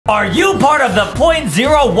Are you part of the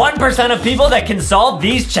 0.01% of people that can solve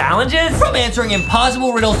these challenges? From answering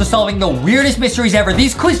impossible riddles to solving the weirdest mysteries ever,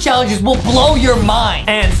 these quiz challenges will blow your mind.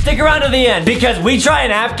 And stick around to the end because we try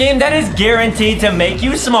an app game that is guaranteed to make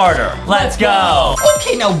you smarter. Let's go.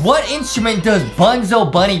 Okay, now what instrument does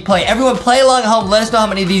Bunzo Bunny play? Everyone play along at home. Let us know how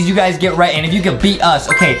many of these you guys get right and if you can beat us.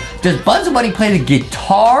 Okay, does Bunzo Bunny play the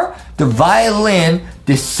guitar, the violin,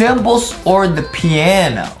 the cymbals, or the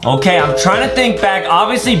piano? Okay, I'm trying to think back.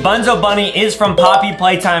 Obviously, Bunzo Bunny is from Poppy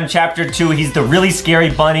Playtime Chapter 2. He's the really scary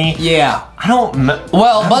bunny. Yeah. I don't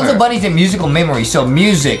Well, Bunzo Bunny's in musical memory, so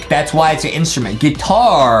music, that's why it's an instrument.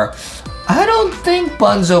 Guitar, I don't think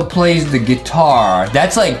Bunzo plays the guitar.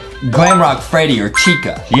 That's like Glamrock Freddy or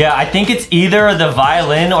Chica. Yeah, I think it's either the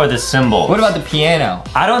violin or the cymbal. What about the piano?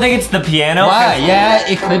 I don't think it's the piano. Why? Yeah,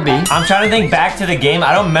 it could be. I'm trying to think back to the game.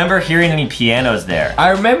 I don't remember hearing any pianos there. I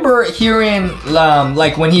remember hearing,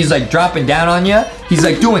 like when he's like dropping down on you, he's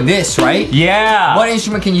like doing this, right? Yeah. What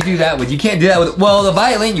instrument can you do that with? You can't do that with, well, the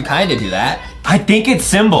violin, you kind of do that. I think it's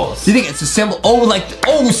cymbals. You think it's a cymbal?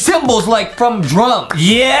 Oh, cymbals like from drums.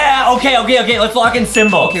 Yeah, okay. Let's lock in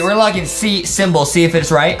cymbals. Okay, we're locking C, cymbal, see if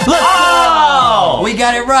it's right. Oh! We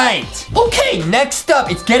got it right. Okay, next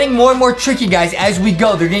up, it's getting more and more tricky, guys, as we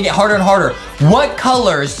go. They're gonna get harder and harder. What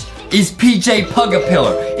colors is PJ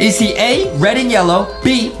Pugapillar? Is he A, red and yellow,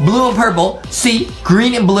 B, blue and purple, C,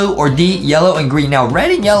 green and blue, or D, yellow and green? Now,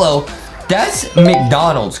 red and yellow, that's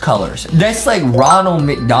McDonald's colors. That's like Ronald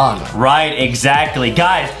McDonald. Right, exactly.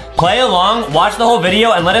 Guys, play along, watch the whole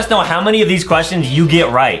video, and let us know how many of these questions you get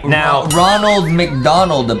right. Now, Ronald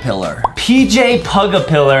McDonald a pillar. PJ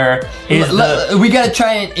Pugapillar is we gotta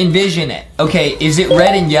try and envision it. Okay, is it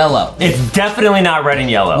red and yellow? It's definitely not red and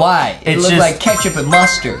yellow. Why? It looks like ketchup and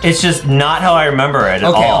mustard. It's just not how I remember it at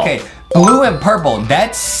all. Okay. Blue and purple,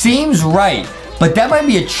 that seems right, but that might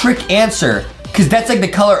be a trick answer. Because that's like the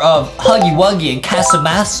color of Huggy Wuggy and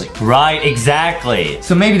Casamasi. Right, exactly.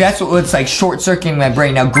 So maybe that's what's like short-circuiting my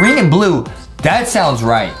brain. Now, green and blue, that sounds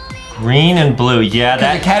right. Green and blue, yeah.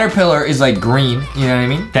 Because the caterpillar is like green, you know what I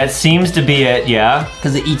mean? That seems to be it, yeah.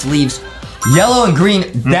 Because it eats leaves. Yellow and green,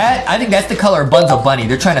 I think that's the color of Bunzo Bunny.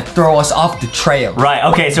 They're trying to throw us off the trail. Right,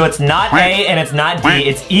 okay, so it's not A and it's not D.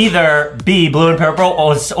 It's either B, blue and purple,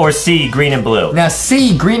 or C, green and blue. Now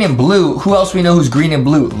C, green and blue, who else we know who's green and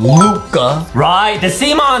blue? Luca. Right, the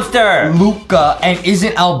sea monster. Luca, and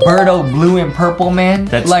isn't Alberto blue and purple, man?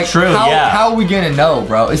 That's true, yeah. How are we gonna know,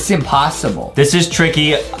 bro? It's impossible. This is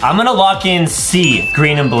tricky. I'm gonna lock in C,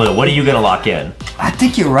 green and blue. What are you gonna lock in? I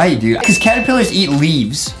think you're right, dude. Because caterpillars eat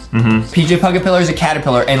leaves. PJ Pugapillar is a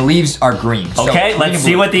caterpillar, and leaves are green. Okay, let's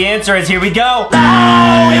see what the answer is. Here we go.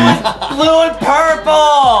 Oh, it was blue and purple.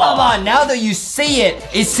 Come on, now that you see it,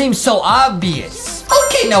 it seems so obvious.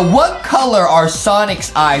 Okay, now what color are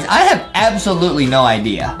Sonic's eyes? I have absolutely no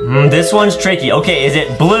idea. This one's tricky. Okay, is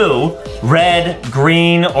it blue, red,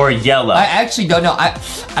 green, or yellow? I actually don't know. I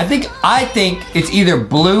think it's either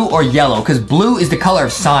blue or yellow, because blue is the color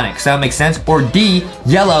of Sonic, so that makes sense. Or D,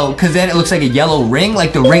 yellow, because then it looks like a yellow ring,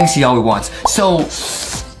 like the rings he always wants. So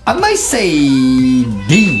I might say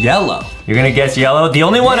D, yellow. You're gonna guess yellow? The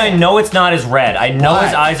only one I know it's not is red. I know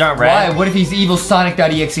his eyes aren't red. Why? What if he's evil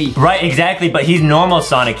Sonic.exe? Right, exactly, but he's normal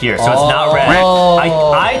Sonic here, so it's not red.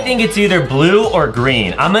 I think it's either blue or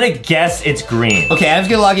green. I'm gonna guess it's green. Okay, I'm just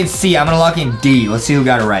gonna lock in C. I'm gonna lock in D. Let's see who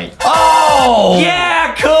got it right. Oh!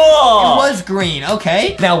 Yeah, cool! It was green,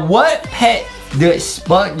 okay. Now, what pet does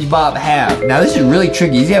SpongeBob have? Now, this is really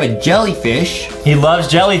tricky. Does he have a jellyfish? He loves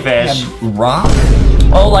jellyfish. Rock?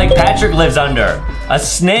 Oh, like Patrick lives under. A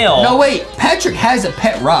snail. No, wait. Patrick has a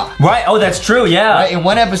pet rock. Right. Oh, that's true. Yeah. Right, in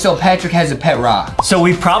one episode, Patrick has a pet rock. So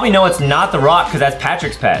we probably know it's not the rock because that's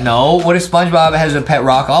Patrick's pet. No. What if SpongeBob has a pet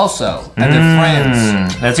rock also? And they're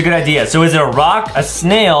friends. That's a good idea. So is it a rock, a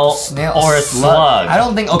snail, or a slug? I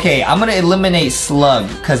don't think. Okay, I'm gonna eliminate slug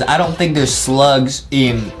because I don't think there's slugs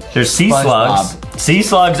in. There's sea slugs. Sea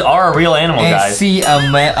slugs are a real animal, guys. Sea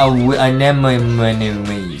anemones.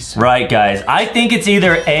 Right, guys. I think it's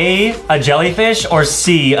either A, a jellyfish, or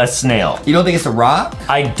C, a snail. You don't think it's a rock?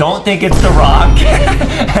 I don't think it's the rock,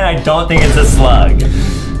 and I don't think it's a slug.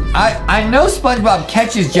 I know SpongeBob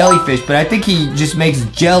catches jellyfish, but I think he just makes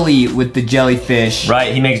jelly with the jellyfish.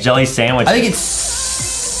 Right, he makes jelly sandwiches. I think it's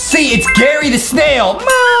C, it's Gary the snail.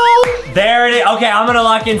 There it is. Okay, I'm gonna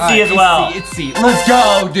lock in C as well. It's C. Let's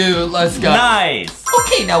go, dude. Let's go. Nice.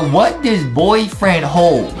 Okay, now what does boyfriend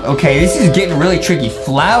hold? Okay, this is getting really tricky.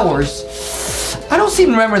 Flowers. I don't seem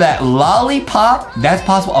to remember that. Lollipop, that's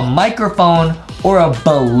possible. A microphone or a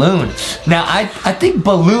balloon. Now, I think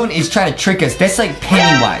balloon is trying to trick us. That's like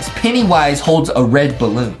Pennywise. Pennywise holds a red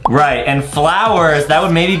balloon. Right, and flowers, that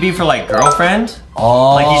would maybe be for like girlfriend?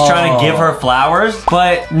 Oh. Like he's trying to give her flowers.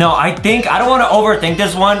 But no, I don't want to overthink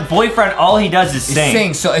this one. Boyfriend, all he does is sing.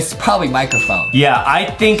 Sing, so it's probably microphone. Yeah, I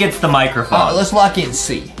think it's the microphone. Let's lock in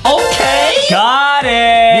C. Okay. Got it.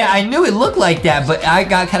 Yeah, I knew it looked like that, but I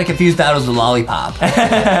got kind of confused that it was a lollipop.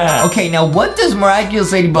 Okay, now what does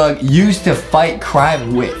Miraculous Ladybug use to fight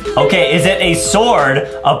crime with? Okay, is it a sword,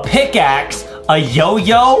 a pickaxe, a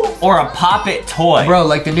yo-yo, or a Pop-It toy? Bro,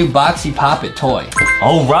 like the new Boxy Pop-It toy.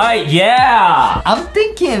 Oh, right, yeah. I'm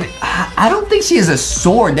thinking, I don't think she has a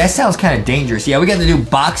sword. That sounds kind of dangerous. Yeah, we got the new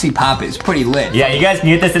Boxy Pop-It. It's pretty lit. Yeah, you guys can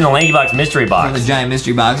get this in the LankyBox mystery box. From the giant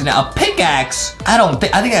mystery box. Now, a pickaxe, I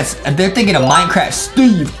think that's, they're thinking of Minecraft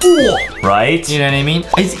Steve. Right? You know what I mean?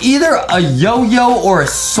 It's either a yo-yo or a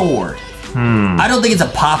sword. I don't think it's a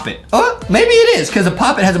Pop-It. Oh, maybe it is, because a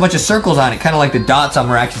Pop-It has a bunch of circles on it, kind of like the dots on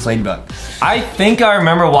Miraculous Ladybug. I think I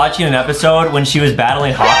remember watching an episode when she was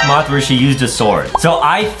battling Hawkmoth where she used a sword. So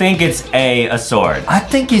I think it's a sword. I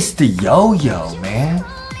think it's the yo-yo, man.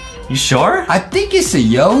 You sure? I think it's a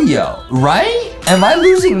yo-yo, right? Am I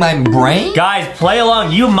losing my brain? Guys, play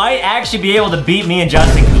along. You might actually be able to beat me and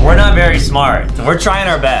Justin because we're not very smart. So we're trying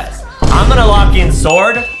our best. I'm gonna lock in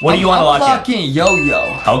sword. What do you want to lock in?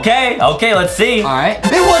 Yo-yo. Okay, let's see. All right.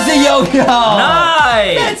 It was a yo-yo.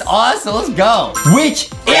 Nice. That's awesome. Let's go. Which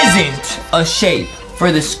isn't a shape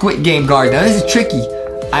for the Squid Game guard? Now, this is tricky.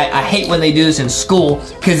 I hate when they do this in school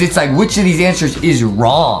because it's like, which of these answers is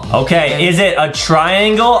wrong? Okay, is it a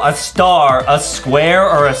triangle, a star, a square,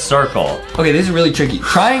 or a circle? Okay, this is really tricky.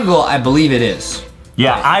 Triangle, I believe it is.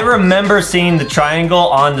 Yeah, I remember seeing the triangle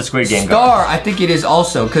on the Squid Game Star, I think it is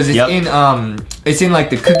also, because it's in like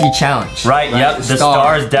the cookie challenge. Right, yep, the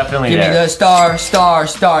star is definitely there. Give me the star, star,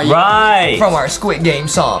 star. Right. From our Squid Game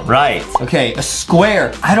song. Right. Okay, a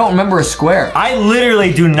square. I don't remember a square. I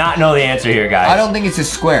literally do not know the answer here, guys. I don't think it's a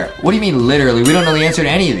square. What do you mean literally? We don't know the answer to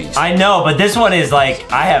any of these. I know, but this one is like,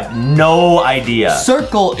 I have no idea.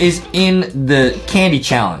 Circle is in the candy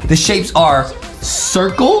challenge. The shapes are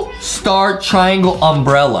circle, star, triangle,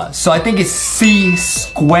 umbrella. So I think it's C,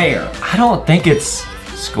 square. I don't think it's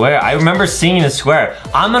square. I remember seeing a square.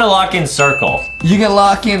 I'm gonna lock in circle. You gonna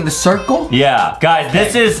lock in the circle? Yeah, guys,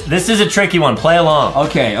 this is a tricky one. Play along.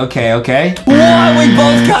 Okay. What? We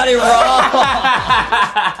both got it wrong.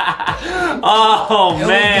 Oh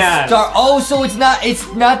man. Oh, so it's not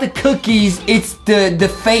the cookies, it's the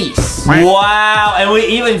face. Wow, and we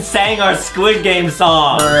even sang our Squid Game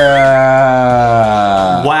song.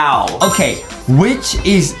 Wow. Okay, which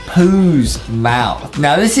is Pooh's mouth?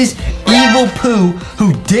 Now this is Evil Pooh,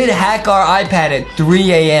 who did hack our iPad at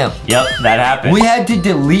 3 a.m. Yep, that happened. We had to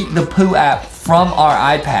delete the Pooh app from our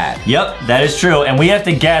iPad. Yep, that is true. And we have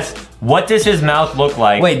to guess, what does his mouth look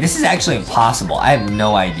like? Wait, this is actually impossible. I have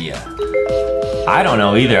no idea. I don't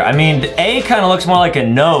know either. I mean, A kind of looks more like a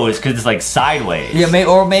nose because it's like sideways. Yeah,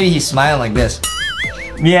 or maybe he's smiling like this.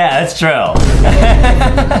 Yeah, that's true.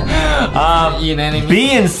 You know what I mean?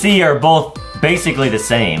 B and C are both basically the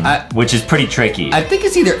same, which is pretty tricky. I think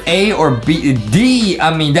it's either A or B. D,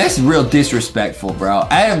 I mean, that's real disrespectful, bro.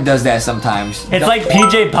 Adam does that sometimes. It's like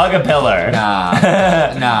PJ Pug-a-Pillar.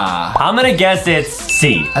 Nah. I'm gonna guess it's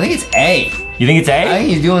C. I think it's A. You think it's A? I think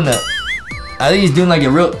he's doing like a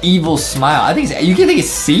real evil smile. I think it's A. You can think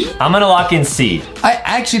it's C? I'm gonna lock in C. I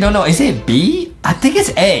actually don't know. Is it B? I think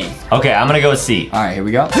it's A. Okay, I'm gonna go with C. All right, here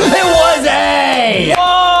we go. It was A!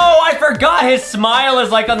 Whoa, I forgot his smile is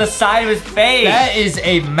like on the side of his face. That is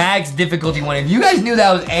a max difficulty one. If you guys knew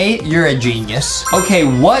that was A, you're a genius. Okay,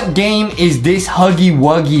 what game is this Huggy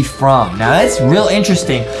Wuggy from? Now that's real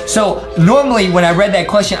interesting. So normally when I read that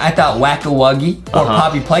question, I thought Wacka Wuggy or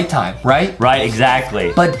Poppy Playtime, right? Right,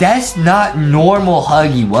 exactly. But that's not normal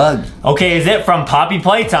Huggy Wuggy. Okay, is it from Poppy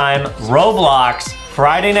Playtime, Roblox,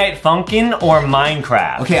 Friday Night Funkin', or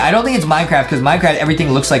Minecraft? Okay, I don't think it's Minecraft because Minecraft,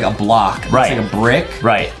 everything looks like a block. Right. It's like a brick.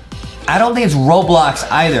 Right. I don't think it's Roblox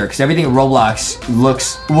either because everything in Roblox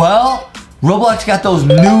looks, well, Roblox got those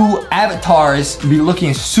new avatars be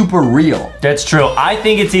looking super real. That's true. I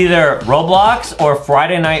think it's either Roblox or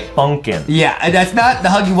Friday Night Funkin'. Yeah, that's not the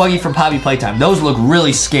Huggy Wuggy from Poppy Playtime. Those look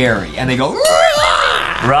really scary and they go,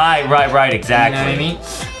 Right, exactly. You know what I mean?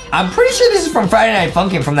 I'm pretty sure this is from Friday Night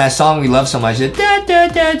Funkin' from that song we love so much.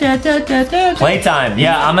 Playtime.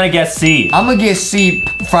 Yeah, I'm gonna guess C. I'm gonna guess C,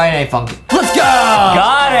 Friday Night Funkin'. Let's go!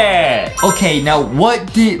 Got it! Okay, now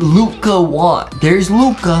what did Luca want? There's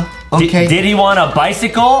Luca. Okay. Did he want a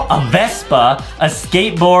bicycle, a Vespa, a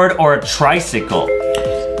skateboard, or a tricycle?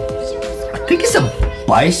 I think it's a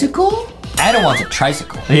bicycle? Adam wants a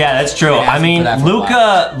tricycle. Yeah, that's true. I mean,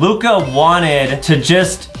 Luca wanted to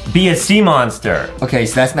just be a sea monster. Okay,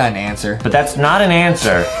 so that's not an answer. But that's not an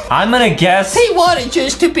answer. I'm gonna guess. He wanted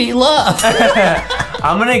just to be loved.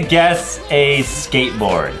 I'm gonna guess a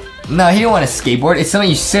skateboard. No, he didn't want a skateboard. It's something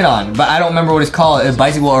you sit on, but I don't remember what it's called. A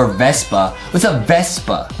bicycle or a Vespa. What's a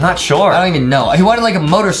Vespa? Not sure. I don't even know. He wanted like a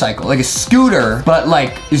motorcycle, like a scooter, but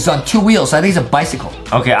like it's on 2 wheels. So I think it's a bicycle.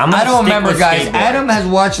 Okay, I'm gonna I don't stick remember, with guys. skateboard. Adam has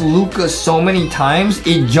watched Luca so many times,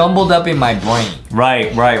 it jumbled up in my brain.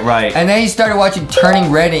 Right. And then he started watching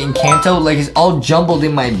Turning Red and Encanto, like it's all jumbled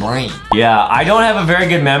in my brain. Yeah, I don't have a very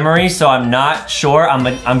good memory, so I'm not sure. I'm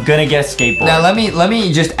gonna guess skateboard. Now let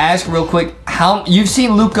me just ask real quick. How you've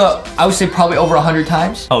seen Luca? I would say probably over 100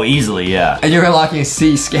 times. Oh, easily, yeah. And you're locking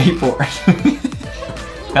C, skateboard.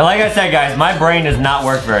 And like I said, guys, my brain does not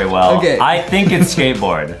work very well. Okay. I think it's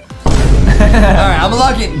skateboard. Alright, I'm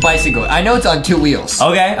locking bicycle. I know it's on 2 wheels.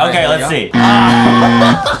 Okay, Right, let's see.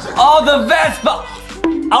 Oh, the Vespa!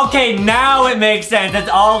 Okay, now it makes sense. It's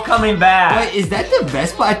all coming back. Wait, is that the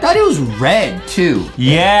Vespa? I thought it was red too.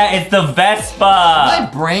 Yeah, it's the Vespa. My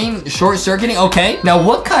brain short-circuiting. Okay, now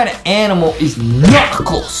what kind of animal is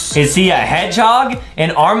Knuckles? Is he a hedgehog,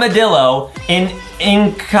 an armadillo, an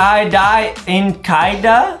inkaida,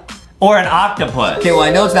 or an octopus? Okay, well I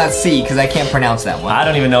know it's not C because I can't pronounce that one. I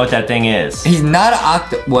don't even know what that thing is. He's not an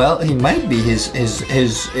octopus. Well, he might be.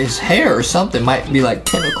 His hair or something might be like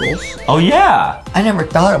tentacles. Oh yeah, I never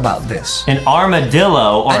thought about this. an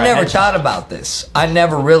armadillo or I a never hedgehog. thought about this. I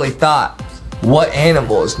never really thought, what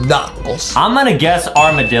animal is Knuckles? I'm gonna guess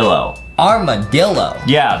armadillo. Armadillo.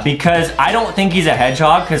 Yeah, because I don't think he's a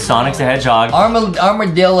hedgehog, because Sonic's a hedgehog.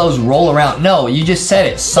 Armadillos roll around. No, you just said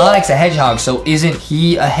it. Sonic's a hedgehog, so isn't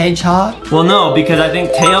he a hedgehog? Well, no, because I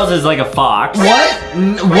think Tails is like a fox. What?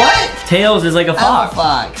 What? Tails is like a I'm a fox.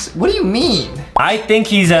 fox. What do you mean? I think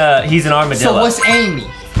he's an armadillo. So what's Amy?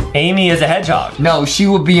 Amy is a hedgehog. No, she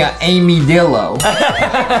would be an Amy Dillo.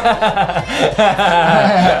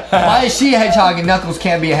 Why is she a hedgehog and Knuckles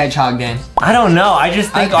can't be a hedgehog then? I don't know. I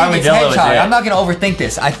just think armadillo it's is hedgehog. it. I'm not gonna overthink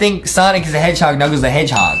this. I think Sonic is a hedgehog, Knuckles is a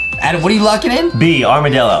hedgehog. Adam, what are you locking in? B,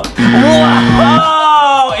 armadillo.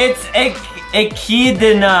 Oh, it's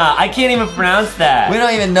echidna. I can't even pronounce that. We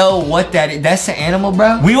don't even know what that is. That's an animal,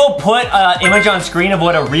 bro? We will put an image on screen of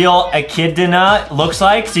what a real echidna looks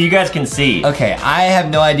like so you guys can see. Okay, I have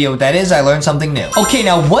no idea what that is. I learned something new. Okay,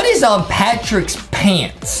 now what is on Patrick's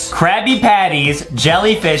pants? Krabby Patties,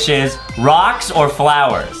 jellyfishes, rocks, or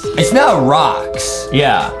flowers? It's not rocks.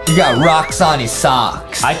 Yeah. You got rocks on his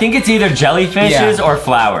socks. I think it's either jellyfishes or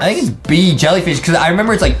flowers. I think it's B, jellyfish, because I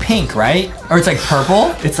remember it's like pink, right? Or it's like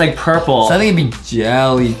purple. It's like purple. So I think it'd be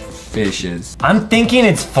jellyfishes. I'm thinking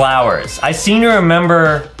it's flowers. I seem to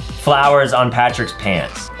remember flowers on Patrick's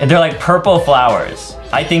pants. And they're like purple flowers.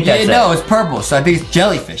 I think that's it. No, it's purple, so I think it's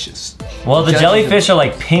jellyfishes. Well, the jellyfish are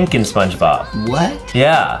like pink in SpongeBob. What?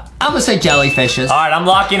 Yeah. I'm gonna say jellyfishes. All right, I'm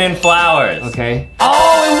locking in flowers. Okay.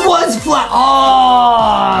 Oh, it was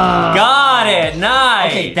Oh! Got it,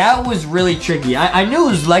 nice. Okay, that was really tricky. I knew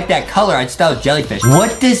it was like that color. I just thought it was jellyfish.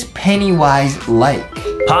 What does Pennywise like?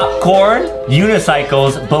 Popcorn,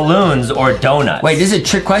 unicycles, balloons, or donuts? Wait, this is a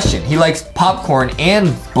trick question. He likes popcorn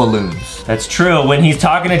and balloons. That's true. When he's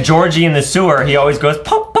talking to Georgie in the sewer, he always goes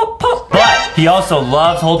pop, pop, pop. But he also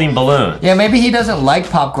loves holding balloons. Yeah, maybe he doesn't like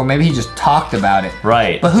popcorn. Maybe he just talked about it.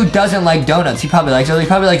 Right. But who doesn't like donuts? He probably likes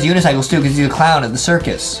unicycles too because he's a clown at the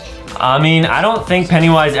circus. I mean, I don't think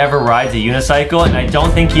Pennywise ever rides a unicycle, and I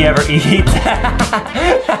don't think he ever eats.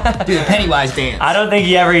 Do the Pennywise dance. I don't think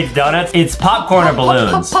he ever eats donuts. It's popcorn or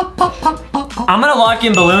balloons. Pop, pop, pop, pop, pop. I'm gonna lock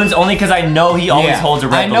in balloons only because I know he always holds a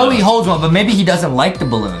red balloon. I know he holds one, but maybe he doesn't like the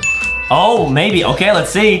balloon. Oh, maybe. Okay,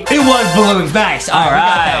 let's see. It was balloons. Nice. All right. We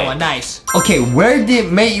got that one. Nice. Okay, where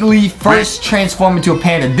did Maylee first transform into a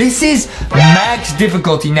panda? This is max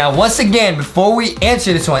difficulty. Now, once again, before we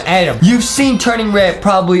answer this one, Adam, you've seen Turning Red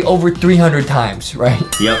probably over 300 times, right?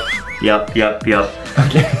 Yep.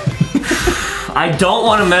 Okay. I don't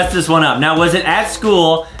want to mess this one up. Now, was it at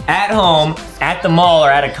school, at home, at the mall, or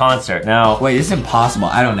at a concert? Now, wait, this is impossible.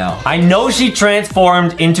 I don't know. I know she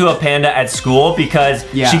transformed into a panda at school because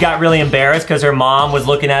she got really embarrassed because her mom was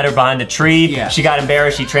looking at her behind the tree. Yeah. She got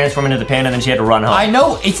embarrassed, she transformed into the panda, and then she had to run home. I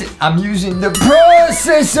know I'm using the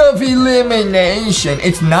process of elimination.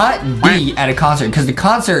 It's not D at a concert because the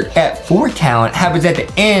concert at 4 Count happens at the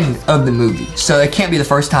end of the movie. So it can't be the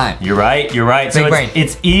first time. You're right. So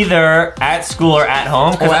it's either at school or at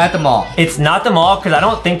home. Or at the mall. It's not the mall because I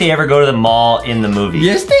don't think they ever go to the mall in the movie.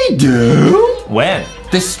 Yes, they do. When?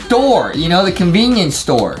 The store, you know, the convenience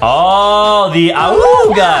store. Oh, the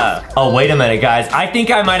Awooga. Oh, wait a minute, guys. I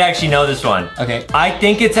think I might actually know this one. Okay. I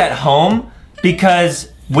think it's at home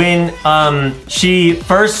because when she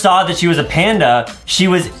first saw that she was a panda, she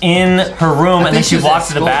was in her room and then she walked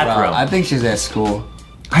to the bathroom. I think she's at school.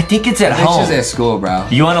 I think it's at home. I think she's at school, bro.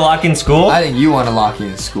 You want to lock in school? I think you want to lock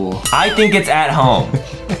in school. I think it's at home.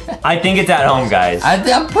 I think it's at home, guys.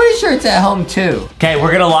 I'm pretty sure it's at home too. Okay,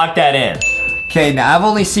 we're gonna lock that in. Okay, now I've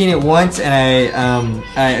only seen it once, and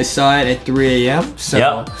I saw it at 3 a.m. So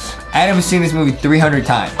Adam has seen this movie 300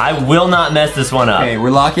 times. I will not mess this one up. Okay,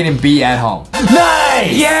 we're locking in B at home.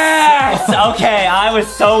 Nice! Yes! Okay, I was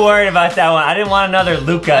so worried about that one. I didn't want another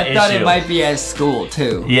Luca issue. I thought it might be at school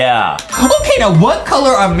too. Yeah. Okay, now what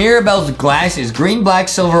color are Mirabelle's glasses? Green, black,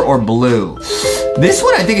 silver, or blue? This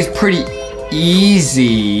one I think is pretty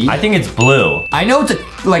easy. I think it's blue. I know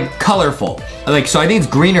it's like colorful. Like, so I think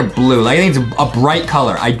it's green or blue. Like, I think it's a bright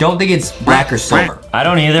color. I don't think it's black or silver. I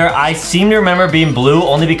don't either. I seem to remember it being blue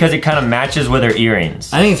only because it kind of matches with her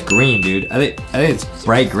earrings. I think it's green, dude. I think it's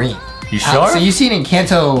bright green. You sure? So you've seen it in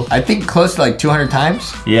Canto, I think close to like 200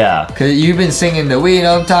 times? Yeah. Cause you've been singing the "We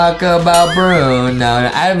Don't Talk About Bruno." Now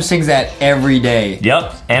Adam sings that every day.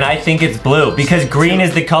 Yep, and I think it's blue because green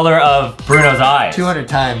is the color of Bruno's eyes. 200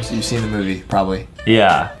 times you've seen the movie, probably.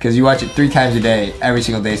 Yeah. Cause you watch it 3 times a day, every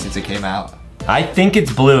single day since it came out. I think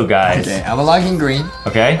it's blue, guys. Okay, I'm locking green.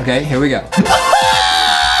 Okay. Okay, here we go.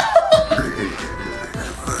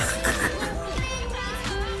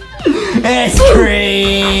 It's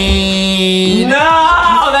green.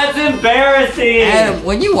 No, that's embarrassing. Adam,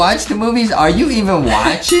 when you watch the movies, are you even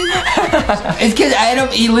watching? It's because Adam,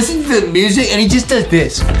 he listens to the music and he just does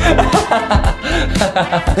this. His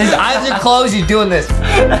eyes are closed, he's doing this.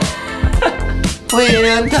 We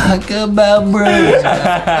don't talk about Bruno.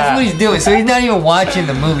 That's what he's doing. So he's not even watching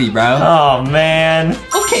the movie, bro. Oh, man.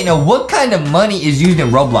 Okay, now what kind of money is used in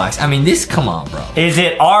Roblox? I mean, come on, bro. Is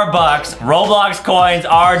it R-Bucks, Roblox coins,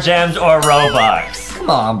 R-Gems, or Robux? Come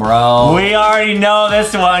on, bro. We already know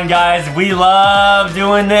this one, guys. We love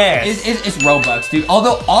doing this. It's Robux, dude.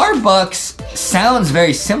 Although R-Bucks sounds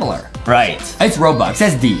very similar. Right. It's Robux.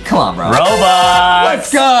 That's D. Come on, bro. Robux.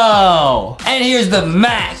 Let's go. And here's the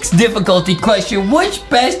max difficulty question. Which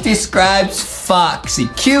best describes Foxy?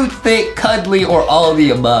 Cute, thick, cuddly, or all of the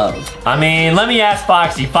above? I mean, let me ask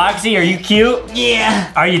Foxy. Foxy, are you cute?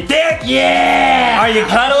 Yeah. Are you thick? Yeah. Are you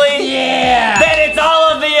cuddly? Yeah. Then it's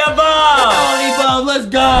all of the above. Let's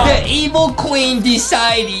go. The evil queen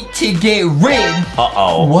decided to get rid.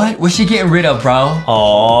 Uh-oh. What? What's she getting rid of, bro?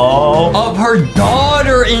 Oh. Of her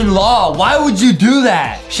daughter-in-law. Why would you do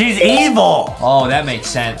that? She's evil. Oh, that makes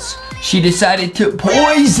sense. She decided to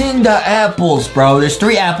poison the apples, bro. There's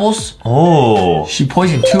 3 apples. Oh. She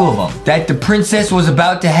poisoned 2 of them that the princess was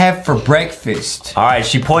about to have for breakfast. All right,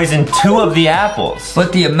 she poisoned 2 of the apples.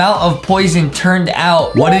 But the amount of poison turned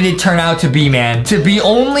out, what did it turn out to be, man? To be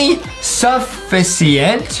only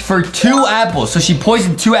sufficient for 2 apples. So she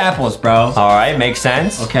poisoned 2 apples, bro. All right, makes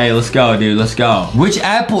sense. Okay, let's go, dude. Let's go. Which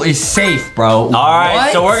apple is safe, bro? All right,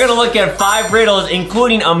 so we're gonna look at 5 riddles,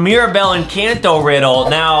 including a Mirabelle and Canto riddle.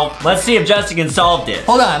 Now, let's see if Justin can solve this.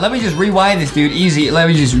 Hold on, let me just rewind this, dude. Easy. Let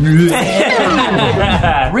me just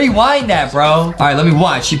rewind that, bro. All right, let me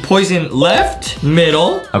watch. She poisoned left,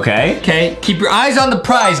 middle. Okay. Okay, keep your eyes on the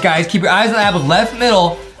prize, guys. Keep your eyes on the apples, left,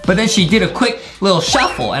 middle. But then she did a quick little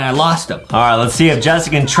shuffle, and I lost them. All right, let's see if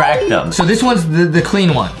Justin can track them. So this one's the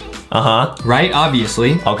clean one. Uh-huh. Right,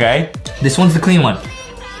 obviously. Okay. This one's the clean one.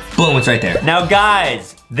 Boom, it's right there. Now,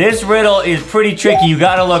 guys, this riddle is pretty tricky. You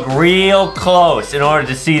gotta look real close in order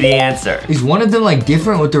to see the answer. Is one of them like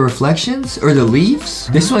different with the reflections or the leaves?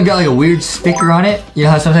 This one got like a weird sticker on it. You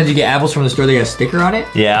know how sometimes you get apples from the store, they got a sticker on it?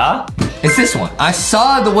 Yeah? It's this one. I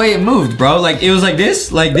saw the way it moved, bro. Like, it was like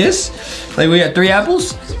this, like this. Like, we got 3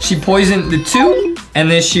 apples. She poisoned the 2, and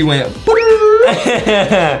then she went...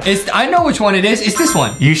 I know which one it is. It's this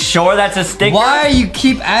one. You sure that's a sticker? Why you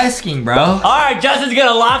keep asking, bro? All right, Justin's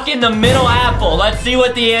gonna lock in the middle apple. Let's see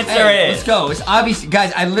what the answer is. Let's go. It's obvious.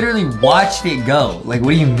 Guys, I literally watched it go. Like,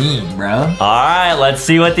 what do you mean, bro? All right, let's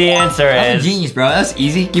see what the answer is. I'm a genius, bro. That's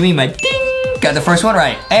easy. Give me my ding. Got the first one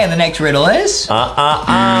right. And the next riddle is? The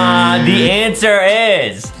answer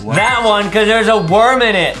is that one, because there's a worm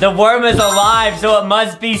in it. The worm is alive, so it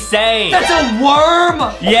must be safe. That's a worm?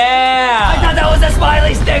 Yeah. I thought that was a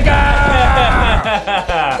smiley sticker.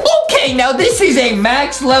 Okay, now this is a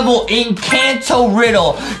max level Encanto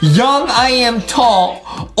riddle. Young, I am tall.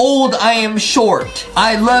 Old, I am short.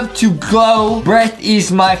 I love to glow. Breath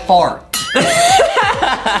is my fart.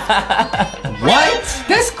 What?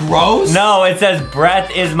 That's gross. No, it says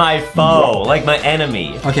breath is my foe, like my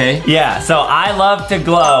enemy. Okay. Yeah, so I love to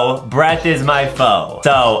glow, breath is my foe.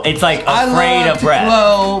 So it's like afraid of breath.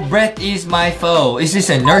 Glow, breath is my foe. Is this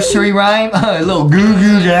a nursery rhyme? A little goo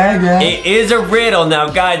goo gaga. It is a riddle. Now,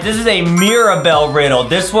 guys, this is a Mirabelle riddle.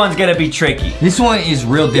 This one's gonna be tricky. This one is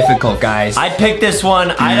real difficult, guys. I picked this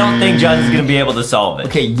one. I don't think Justin's gonna be able to solve it.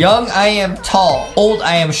 Okay, young I am tall, old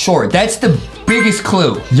I am short. That's the biggest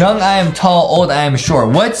clue. Young I am tall, old I am short.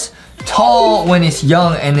 What's tall when it's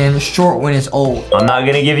young and then short when it's old? I'm not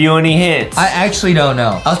gonna give you any hints. I actually don't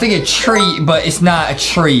know. I was thinking tree, but it's not a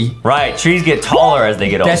tree. Right, trees get taller as they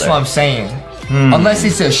get older. That's what I'm saying. Unless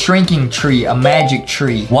it's a shrinking tree, a magic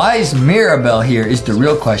tree. Why is Mirabelle here is the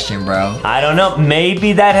real question, bro. I don't know.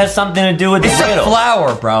 Maybe that has something to do with the riddle. It's a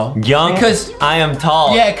flower, bro. Young, because I am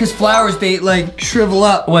tall. Yeah, because flowers, they like shrivel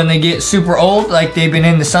up when they get super old, like they've been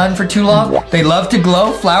in the sun for too long. They love to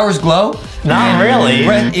glow. Flowers glow. Not really.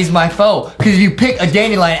 Breath is my foe. Because if you pick a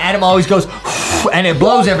dandelion, Adam always goes, and it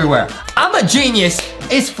blows everywhere. I'm a genius.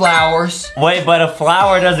 It's flowers. Wait, but a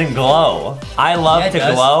flower doesn't glow. I love to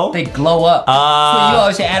glow. They glow up. That's what you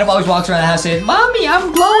always say. Adam always walks around the house saying, Mommy,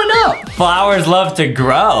 I'm glowing up. Flowers love to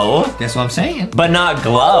grow. That's what I'm saying. But not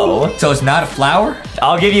glow. So it's not a flower?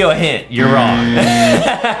 I'll give you a hint. You're wrong. Dude,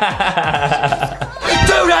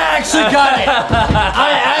 I actually got it.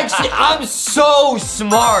 I'm so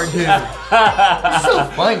smart, dude. It's so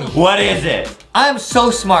funny. What is it? I'm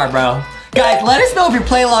so smart, bro. Guys, let us know if you're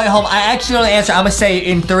playing along at home. I actually know the answer. I'm gonna say it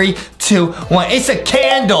in 3, 2, 1. It's a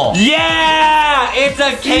candle. Yeah, it's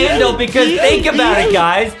a candle because think about it,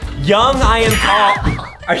 guys. Young, I am tall.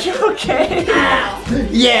 Are you okay?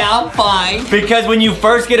 Yeah, I'm fine. Because when you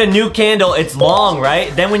first get a new candle, it's long,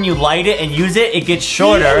 right? Then when you light it and use it, it gets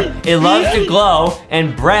shorter. It loves to glow,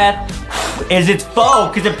 and breath is its foe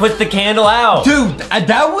because it puts the candle out. Dude,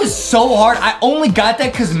 that was so hard. I only got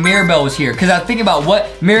that because Mirabelle was here. Because I was thinking about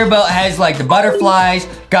what Mirabelle has, like the butterflies.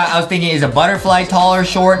 I was thinking, is a butterfly tall or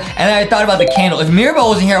short? And then I thought about the candle. If Mirabelle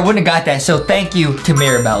wasn't here, I wouldn't have got that. So thank you to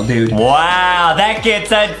Mirabelle, dude. Wow, that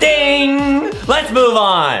gets a ding. Let's move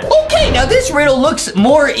on. Okay, now this riddle looks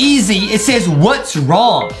more easy. It says, what's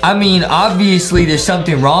wrong? I mean, obviously there's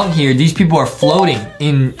something wrong here. These people are floating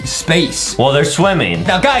in space. Well, they're swimming.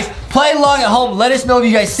 Now, guys, play along at home. Let us know if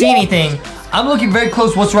you guys see anything. I'm looking very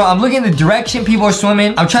close. What's wrong? I'm looking in the direction people are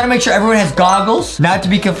swimming. I'm trying to make sure everyone has goggles, not to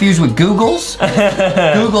be confused with Googles.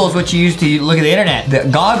 Google is what you use to look at the internet.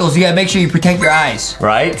 The goggles, you gotta make sure you protect your eyes.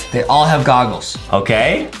 Right. They all have goggles.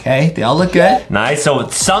 Okay. Okay, they all look good. Nice. So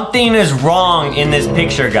something is wrong in this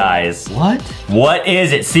picture, guys. What? What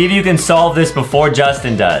is it? See if you can solve this before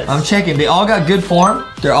Justin does. I'm checking. They all got good form.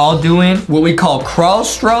 They're all doing what we call crawl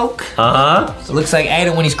stroke. Uh-huh. It looks like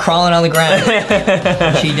Adam when he's crawling on the ground.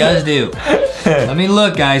 Which he does do. Let me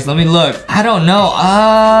look, guys. Let me look. I don't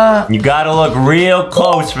know. You gotta look real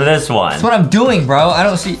close for this one. That's what I'm doing, bro. I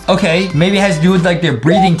don't see. Okay, maybe it has to do with like their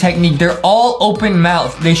breathing technique. They're all open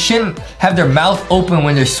mouth. They shouldn't have their mouth open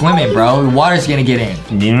when they're swimming, bro. The water's gonna get in.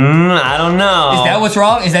 I don't know. Is that what's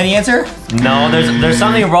wrong? Is that the answer? No, there's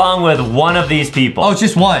something wrong with one of these people. Oh, it's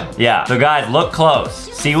just one. Yeah. So guys, look close.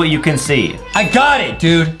 See what you can see. I got it,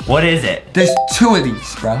 dude. What is it? There's 2 of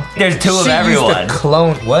these, bro. There's 2 of She everyone. used to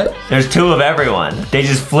clone what? There's 2 of everyone. They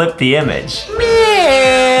just flipped the image.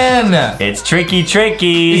 Man. It's tricky.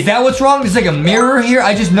 Is that what's wrong? There's like a mirror here.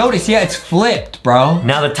 I just noticed. Yeah, it's flipped, bro.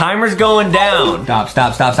 Now the timer's going down. Stop.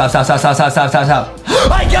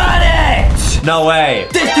 I got it! No way.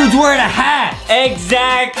 This dude's wearing a hat.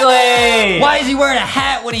 Exactly. Why is he wearing a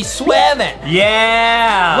hat when he's swimming?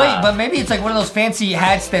 Yeah. Wait, but maybe it's like one of those fancy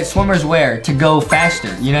hats that swimmers wear to go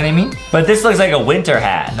faster. You know what I mean? But this looks like a winter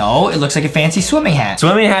hat. No, it looks like a fancy swimming hat.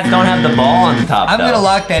 Swimming hats don't have the ball on the top, I'm though. gonna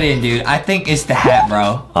lock that in, dude. I think it's the hat,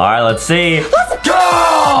 bro. All right, let's see. Let's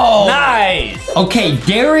go! Nice. Okay,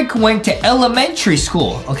 Derek went to elementary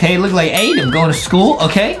school. Okay, look like Adam going to school.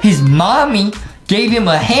 Okay, his mommy gave him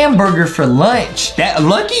a hamburger for lunch. That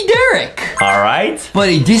lucky Derek. All right. But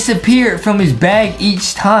it disappeared from his bag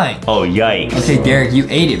each time. Oh, yikes. Okay, Derek, you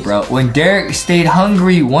ate it, bro. When Derek stayed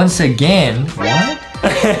hungry once again, what?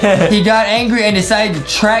 He got angry and decided to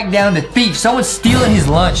track down the thief. Someone's stealing his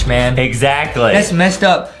lunch, man. Exactly. That's messed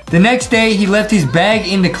up. The next day, he left his bag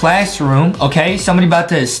in the classroom. Okay, somebody about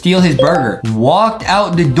to steal his burger. Walked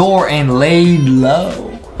out the door and laid low.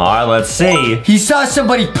 All right, let's see. He saw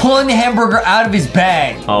somebody pulling the hamburger out of his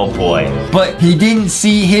bag. Oh, boy. But he didn't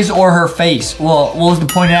see his or her face. Well, what was the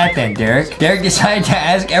point of that then, Derek? Derek decided to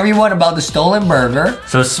ask everyone about the stolen burger.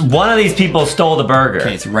 So one of these people stole the burger.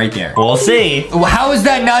 Okay, it's right there. We'll see. How is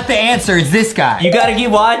that not the answer? It's this guy. You gotta keep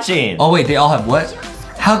watching. Oh, wait, they all have what?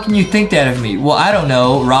 How can you think that of me? Well, I don't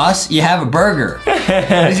know, Ross. You have a burger.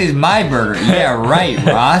 This is my burger. Yeah, right,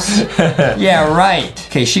 Ross. Yeah, right.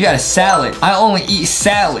 Okay, she got a salad. I only eat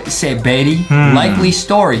salad, said Betty. Likely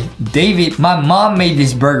story. David, my mom made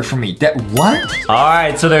this burger for me. That what? All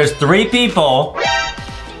right, so there's 3 people.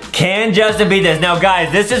 Can Justin beat this? Now,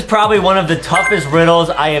 guys, this is probably one of the toughest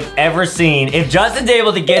riddles I have ever seen. If Justin's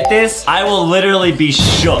able to get this, I will literally be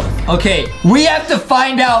shook. Okay, we have to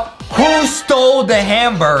find out who stole the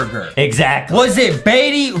hamburger. Exactly. Was it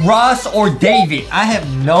Beatty, Ross, or David? I have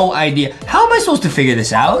no idea. How am I supposed to figure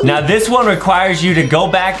this out? Now, this one requires you to go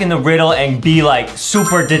back in the riddle and be like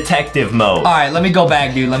super detective mode. All right, let me go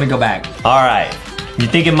back, dude. Let me go back. All right. You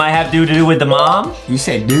think it might have to do with the mom? You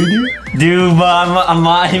said doo-doo? Dude,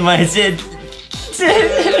 he might say...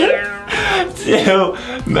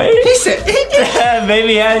 Maybe, He said...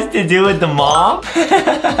 maybe it has to do with the mom?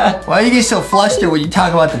 Why do you get so flustered when you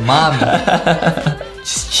talk about the mommy?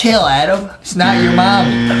 Just chill, Adam. It's not your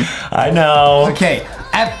mommy. I know. Okay.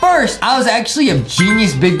 At first, I was actually a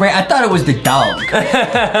genius big brain. I thought it was the dog. Because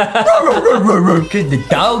the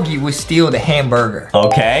doggy would steal the hamburger.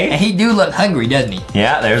 Okay. And he do look hungry, doesn't he?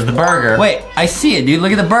 Yeah, there's the burger. Wait, I see it, dude.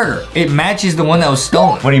 Look at the burger. It matches the one that was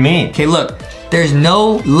stolen. What do you mean? Okay, look. There's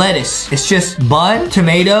no lettuce. It's just bun,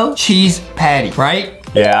 tomato, cheese, patty, right?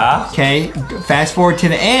 Yeah. Okay, fast forward to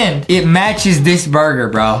the end. It matches this burger,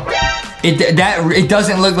 bro. It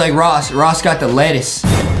doesn't look like Ross. Ross got the lettuce.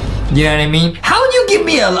 You know what I mean? How would you give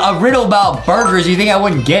me a riddle about burgers? You think I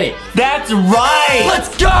wouldn't get it? That's right. Let's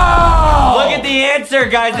go! Look at the answer,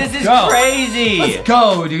 guys. This is crazy. Let's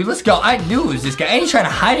go, dude. Let's go. I knew it was this guy. And he's trying to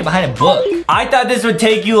hide it behind a book. I thought this would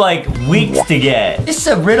take you like weeks to get. This is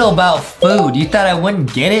a riddle about food. You thought I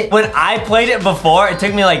wouldn't get it? When I played it before, it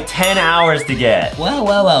took me like 10 hours to get.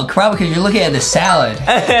 Well. Probably because you're looking at the salad.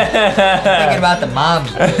 Thinking about the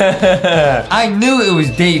mommy. I knew it was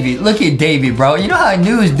David. Look at David, bro. You know how I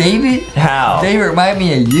knew it was David? How? David remind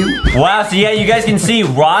me of you. Wow, so yeah, you guys can see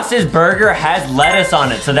Ross's burger has lettuce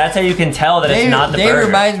on it, so that's how you can tell that it's not the burger. David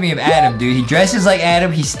reminds me of Adam, dude. He dresses like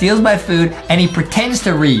Adam, he steals my food, and he pretends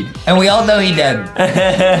to read. And we all know he doesn't.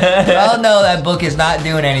 We all know that book is not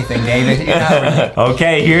doing anything, David. You're not reading.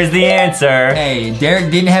 Okay, here's the answer. Hey,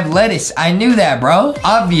 Derek didn't have lettuce. I knew that, bro.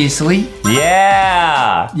 Obviously.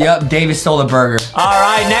 Yeah. Yep, David stole the burger. All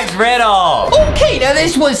right, next riddle. Okay, now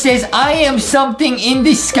this one says, I am something in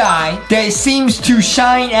the sky that seems to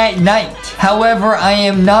shine at night. However, I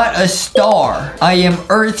am not a star. I am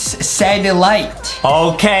Earth's satellite.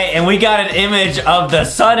 Okay, and we got an image of the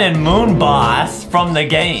sun and moon boss from the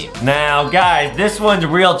game. Now, guys, this one's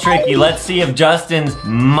real tricky. Let's see if Justin's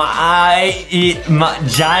my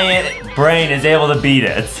giant brain is able to beat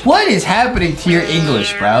it. What is happening to your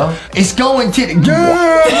English, bro? It's going to the...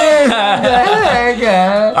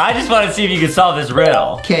 I just want to see if you can solve this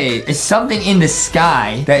riddle. Okay, it's something in the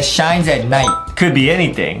sky that shines at night. Could be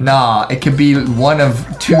anything. Nah, it could be one of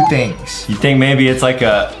 2 things. You think maybe it's like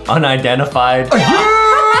a unidentified...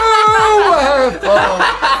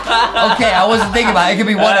 Okay, I wasn't thinking about it. It could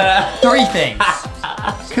be one of 3 things.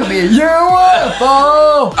 Could be a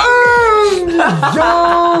UFO.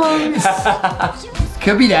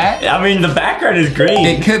 Could be that. I mean, the background is green.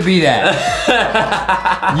 It could be that.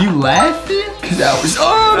 You laughing? Because I was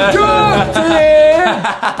abducted.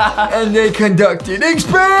 And they conducted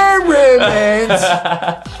experiments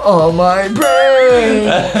on my brain.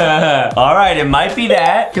 All right, it might be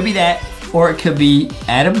that. Could be that. Or it could be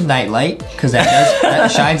Adam's nightlight, because that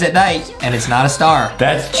shines at night, and it's not a star.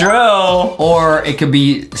 That's true. Or it could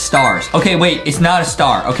be stars. Okay, wait, it's not a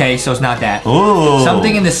star. Okay, so it's not that. Ooh.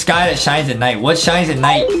 Something in the sky that shines at night. What shines at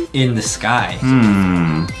night in the sky?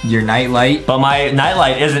 Your nightlight. But my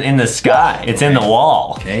nightlight isn't in the sky. It's in the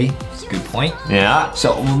wall. Okay, that's a good point. Yeah.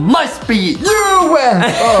 So it must be UFO.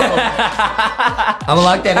 I'm gonna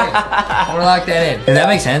lock that in. Does that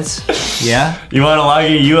make sense? Yeah? You want to log a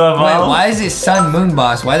UFO? Wait, why is this sun moon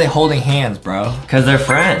boss? Why are they holding hands, bro? Because they're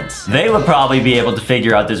friends. They would probably be able to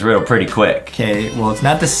figure out this riddle pretty quick. Okay, well, it's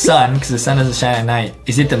not the sun, because the sun doesn't shine at night.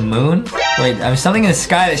 Is it the moon? Wait, I mean, something in the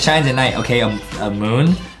sky that shines at night. Okay, a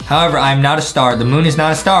moon. However, I'm not a star. The moon is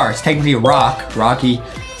not a star. It's technically a rock. Rocky.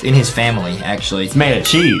 It's in his family, actually. It's made of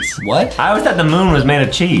cheese. What? I always thought the moon was made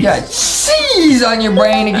of cheese. You got cheese on your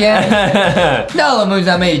brain again. No, the moon's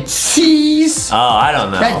not made of cheese. Oh, I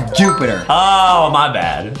don't know. That's Jupiter. Oh, my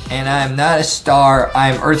bad. And I'm not a star.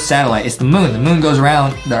 I'm Earth's satellite. It's the moon. The moon goes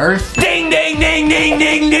around the Earth. Ding, ding, ding, ding,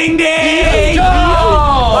 ding, ding, ding. Go!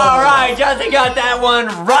 All right, Justin got that one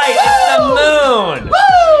right. It's the moon.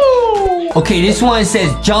 Woo! Okay, this one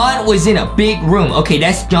says John was in a big room. Okay,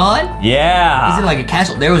 that's John? Yeah. He's in like a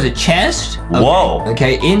castle. There was a chest. Okay. Whoa.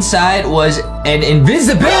 Okay, inside was an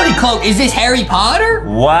invisibility cloak. Is this Harry Potter?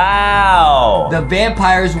 Wow. The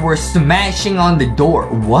vampires were smashing on the door.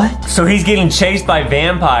 What? So he's getting chased by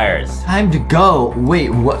vampires. Time to go. Wait,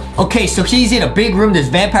 what? Okay, so he's in a big room. There's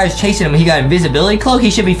vampires chasing him. He got an invisibility cloak. He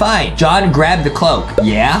should be fine. John grabbed the cloak.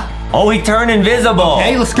 Yeah? Oh, he turned invisible.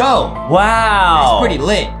 Okay, let's go. Wow. It's pretty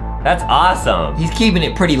lit. That's awesome. He's keeping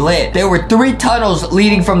it pretty lit. There were 3 tunnels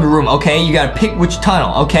leading from the room, okay? You gotta pick which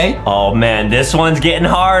tunnel, okay? Oh man, this one's getting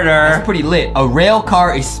harder. That's pretty lit. A rail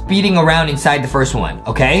car is speeding around inside the first one,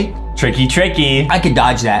 okay? Tricky, tricky. I could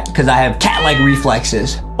dodge that because I have cat-like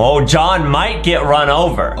reflexes. Oh, John might get run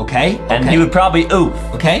over. Okay? And he would probably oof.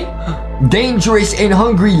 Okay? Dangerous and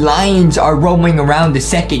hungry lions are roaming around the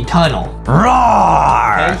second tunnel.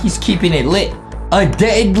 Roar! Okay, he's keeping it lit. A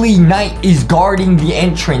deadly knight is guarding the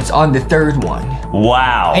entrance on the third one.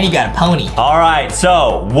 Wow. And he got a pony. All right,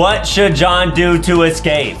 so what should John do to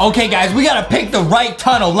escape? Okay, guys, we gotta pick the right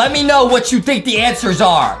tunnel. Let me know what you think the answers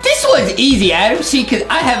are. This one's easy, Adam. See, because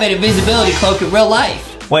I have an invisibility cloak in real life.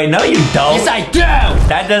 Wait, no you don't. Yes, I do.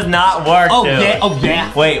 That does not work, Oh, dude. yeah. Oh,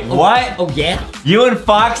 yeah. Wait, what? Oh, yeah. You and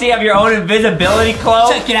Foxy have your own invisibility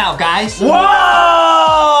cloak? Check it out, guys. Whoa!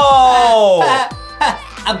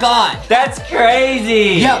 I'm gone. That's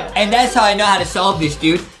crazy. Yep, and that's how I know how to solve this,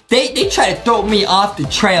 dude. They try to throw me off the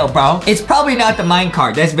trail, bro. It's probably not the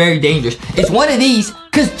minecart. That's very dangerous. It's one of these,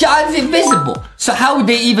 because John's invisible. So how would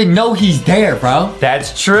they even know he's there, bro?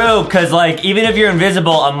 That's true, because, like, even if you're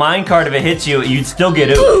invisible, a minecart, if it hits you, you'd still get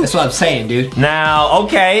oofed. That's what I'm saying, dude. Now,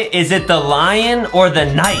 okay, is it the lion or the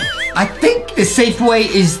knight? I think the safe way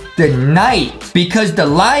is the knight, because the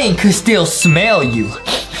lion could still smell you.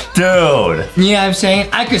 Dude. You know what I'm saying?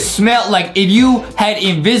 I could smell, like, if you had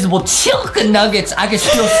invisible chicken nuggets, I could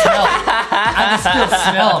still smell them. I could still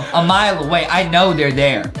smell them a mile away. I know they're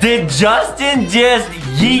there. Did Justin just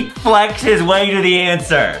yeet flex his way to the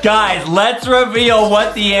answer? Guys, let's reveal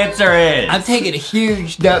what the answer is. I'm taking a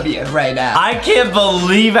huge W right now. I can't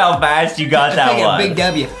believe how fast you got that taking one. a big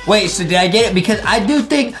W. Wait, so did I get it? Because I do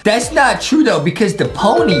think that's not true, though, because the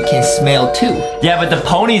pony can smell, too. Yeah, but the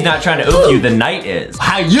pony's not trying to oof you. The knight is.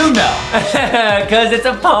 How you know? Because it's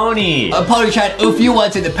a pony. A pony tried to oof you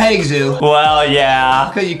once at the petting zoo. Well, yeah.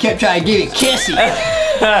 Because you kept trying to give it kissy. And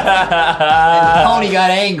the pony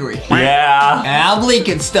got angry. Yeah. And I'm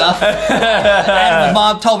leaking stuff. And my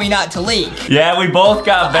mom told me not to leak. Yeah, we both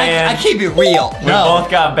got banned. I keep it real. We both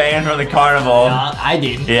got banned from the carnival. No, I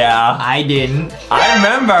didn't. Yeah. I didn't. I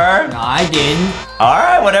remember. No, I didn't. All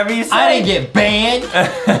right, whatever you say. I didn't get banned.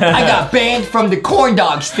 I got banned from the corn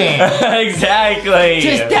dog stand. Exactly.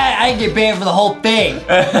 Just that, I didn't get banned for the whole thing.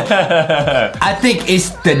 I think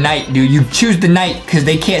it's the knight, dude. You choose the knight because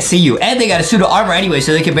they can't see you. And they got a suit of armor anyway,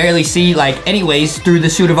 so they can barely see, like, anyways, through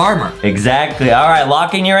the suit of armor. Exactly. All right,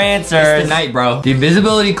 lock in your answers. It's the knight, bro. The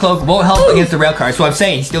invisibility cloak won't help against the rail car. So I'm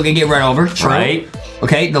saying he's still gonna get run over. True. Right.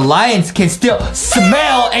 Okay, the lions can still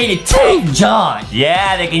smell and attack John.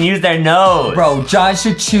 Yeah, they can use their nose. Bro, John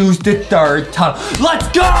should choose the third tunnel. Let's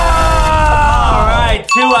go! All right,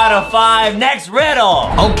 2 out of 5. Next riddle.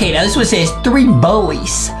 Okay, now this one says 3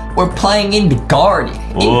 boys were playing in the garden.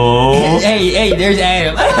 Ooh. Hey, there's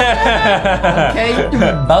Adam. Okay, 3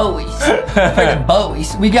 boys. For the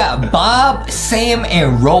boys, we got Bob, Sam,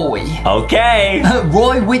 and Roy. Okay.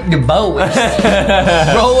 Roy with the boys.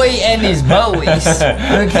 Roy and his boys.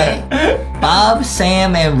 Okay. Bob,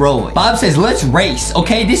 Sam, and Roy. Bob says, let's race.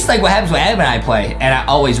 Okay, this is like what happens when Adam and I play, and I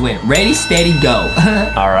always win. Ready, steady, go.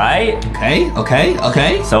 All right.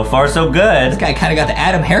 Okay. So far, so good. This guy kind of got the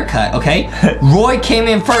Adam haircut, okay? Roy came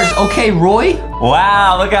in first. Okay, Roy.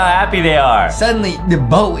 Wow, look how happy they are. Suddenly, the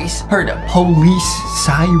boys heard a police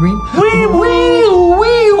siren. Wee,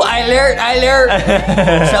 wee, alert.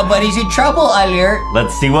 Somebody's in trouble, alert.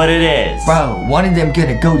 Let's see what it is. Bro, one of them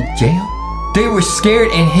gonna go to jail? They were scared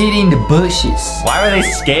and hid in the bushes. Why were they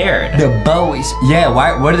scared? The boys. Yeah,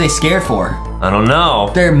 what are they scared for? I don't know.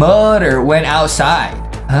 Their mother went outside.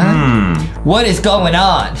 Huh? What is going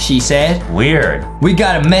on? She said. Weird. We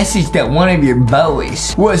got a message that one of your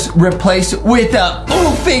boys was replaced with a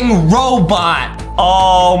oofing robot.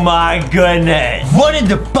 Oh my goodness. One of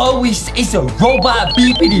the boys is a robot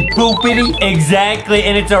beepity boopity. Exactly,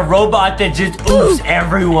 and it's a robot that just oofs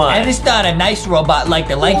everyone. And it's not a nice robot like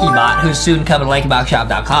the LankyBot, who's soon coming to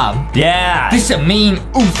LankyBoxShop.com. Yeah. This is a mean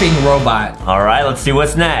oofing robot. All right, let's see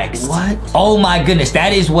what's next. What? Oh my goodness,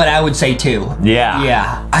 that is what I would say too. Yeah.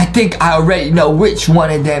 Yeah. I think I already know which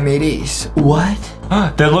one of them it is. What?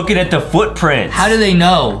 They're looking at the footprints. How do they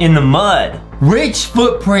know? In the mud. Which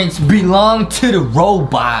footprints belong to the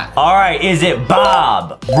robot? All right, is it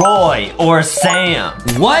Bob, Roy, or Sam?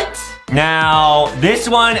 What? Now, this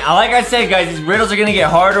one, like I said, guys, these riddles are gonna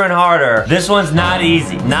get harder and harder. This one's not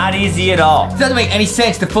easy. Not easy at all. It doesn't make any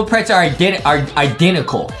sense. The footprints are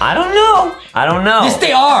identical. I don't know. I don't know. Yes,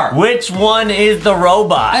 they are. Which one is the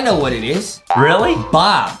robot? I know what it is. Really?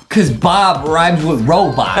 Bob, because Bob rhymes with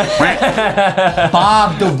robot.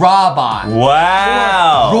 Bob the robot.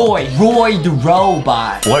 Wow. Roy the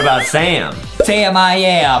robot. What about Sam? Sam I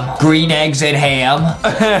am. Green eggs and ham.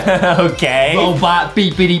 Okay. Robot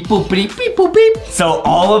beepity boopity beep boop beep. So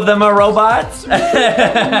all of them are robots? I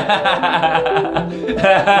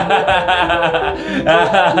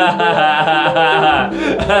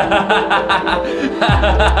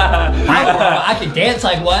can dance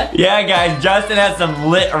like what? Yeah, guys, Justin has some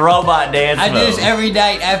lit robot dance I do this moves. every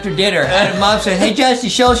night after dinner. And mom says, hey Justin,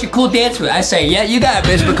 show us your cool dance move. I say, yeah, you got it,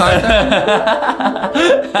 Miss MacArthur.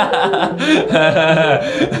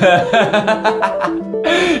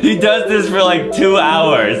 He does this for like 2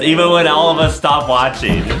 hours, even when all of us stop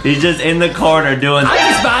watching. He's just in the corner doing I'm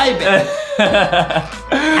just vibing.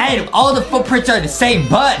 Hey, all the footprints are the same,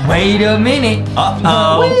 but wait a minute.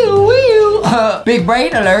 Big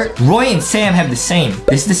brain alert. Roy and Sam have the same.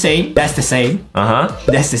 This is the same. That's the same.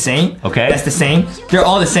 That's the same. Okay. That's the same. They're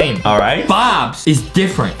all the same. All right. Bob's is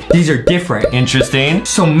different. These are different. Interesting.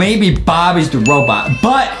 So maybe Bob is the robot.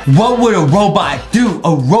 But what would a robot do?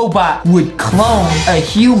 A robot would clone a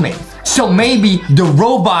human. So maybe the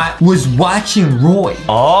robot was watching Roy.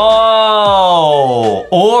 Oh,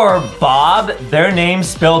 or Bob, their name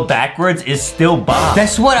spelled backwards is still Bob.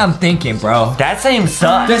 That's what I'm thinking, bro. That name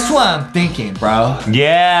sucks. That's what I'm thinking, bro.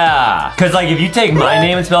 Yeah, because like if you take my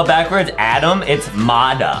name and spell backwards, Adam, it's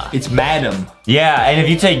Mada. It's Madam. Yeah, and if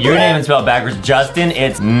you take your name and spell backwards, Justin,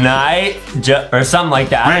 it's or something like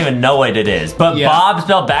that. I don't even know what it is. But Yeah. Bob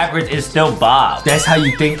spelled backwards is still Bob. That's how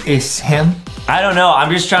you think it's him? I don't know.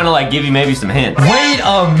 I'm just trying to like give you maybe some hints. Wait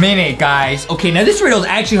a minute, guys. Okay, now this riddle is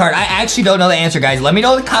actually hard. I actually don't know the answer, guys. Let me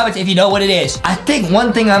know in the comments if you know what it is. I think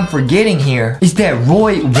one thing I'm forgetting here is that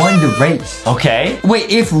Roy won the race. Okay.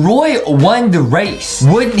 Wait, if Roy won the race,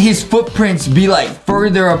 wouldn't his footprints be like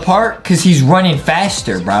further apart? Because he's running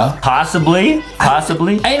faster, bro. Possibly.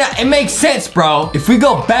 Possibly. And it makes sense, bro. If we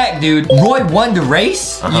go back, dude, Roy won the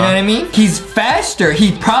race. You know what I mean? He's faster.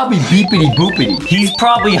 He's probably beepity boopity. He's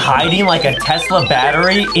probably hiding like a Tesla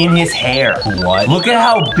battery in his hair. What? Look at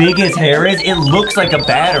how big his hair is. It looks like a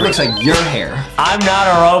battery. It looks like your hair. I'm not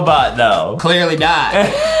a robot though. Clearly not.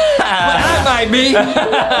 But I might be. You know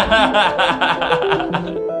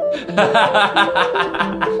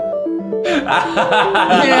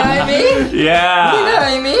what I mean? Yeah. You know what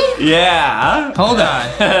I mean? Yeah. Hold on.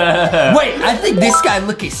 Wait, I think this guy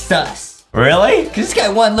looking sus. Really? Cause this guy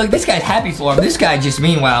won. Look, this guy's happy for him. This guy just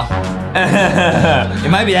meanwhile. It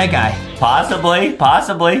might be that guy. Possibly.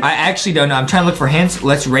 Possibly. I actually don't know. I'm trying to look for hints.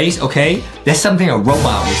 Let's race, okay? That's something a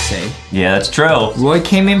robot would say. Yeah, that's true. Roy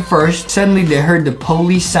came in first. Suddenly they heard the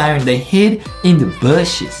police siren. They hid in the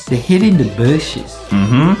bushes. They hid in the bushes.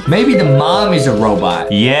 Maybe the mom is a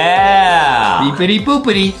robot. Yeah. Beepity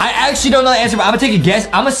boopity. I actually don't know the answer, but I'm gonna take a guess.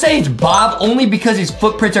 I'm gonna say it's Bob only because his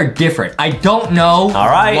footprints are different. I don't know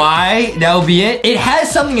why. That will be it. It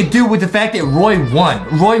has something to do with the fact that Roy won.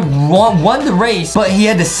 Roy won the race, but he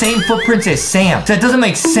had the same footprints as Sam. So that doesn't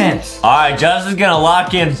make sense. All right, Justin's gonna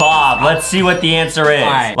lock in Bob. Let's see what the answer is. All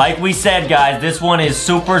right. Like we said, guys, this one is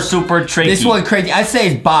super, super tricky. This one crazy. I say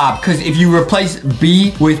it's Bob because if you replace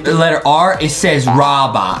B with the letter R, it says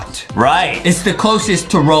robot. Right. It's the closest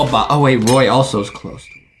to robot. Oh wait, Roy also is close.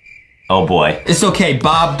 Oh boy. It's okay,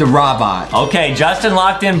 Bob the robot. Okay, Justin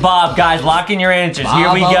locked in Bob. Guys, lock in your answers.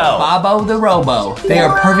 Here we go. Bobo the robo. They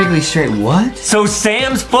are perfectly straight. What? So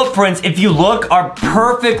Sam's footprints, if you look, are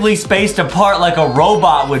perfectly spaced apart like a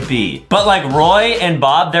robot would be. But like Roy and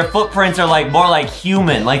Bob, their footprints are like more like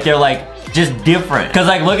human. Like they're like just different. Cause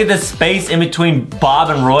like look at the space in between Bob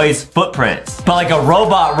and Roy's footprints. But like a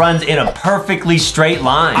robot runs in a perfectly straight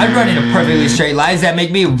line. I run in a perfectly straight line. Does that make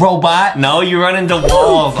me a robot? No, you run into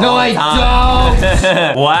walls. No, I don't.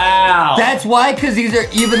 Wow. That's why, because these are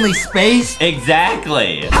evenly spaced.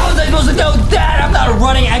 Exactly. How was I supposed to know that? I'm not a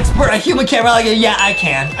running expert. A human can't run like it. Yeah, I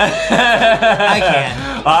can. I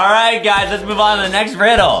can. All right, guys, let's move on to the next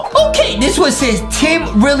riddle. Okay, this one says,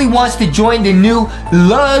 Tim really wants to join the new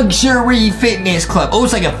luxury fitness club. Oh,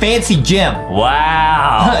 it's like a fancy gym.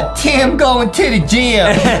 Wow. Tim going to the gym.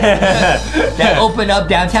 That opened up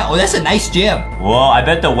downtown. Oh, that's a nice gym. Whoa, I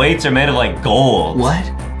bet the weights are made of like gold. What?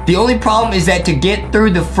 The only problem is that to get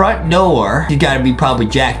through the front door, you gotta be probably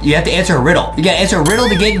jacked. You have to answer a riddle. You gotta answer a riddle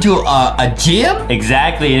to get into a gym?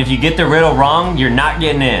 Exactly, and if you get the riddle wrong, you're not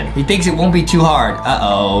getting in. He thinks it won't be too hard.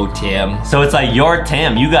 Uh-oh, Tim. So it's like, you're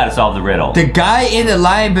Tim, you gotta solve the riddle. The guy in the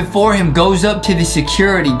line before him goes up to the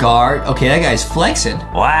security guard. Okay, that guy's flexing.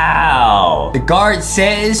 Wow. The guard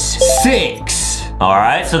says 6. All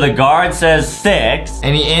right, so the guard says 6.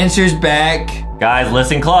 And he answers back, guys,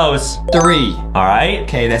 listen close. 3. All right.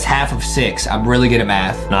 Okay, that's half of 6. I'm really good at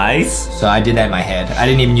math. Nice. So I did that in my head. I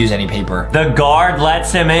didn't even use any paper. The guard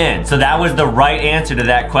lets him in. So that was the right answer to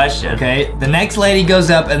that question. Okay, the next lady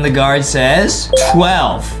goes up and the guard says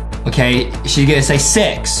 12. Okay, she's gonna say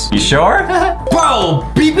 6. You sure?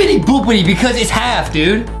 Bro, beepity boopity, because it's half,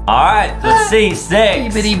 dude. All right, let's see,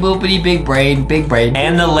 6. Beepity boopity, big brain, big brain.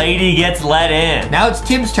 And the lady gets let in. Now it's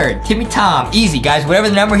Tim's turn. Timmy Tom, easy, guys. Whatever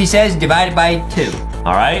the number he says, divided by 2.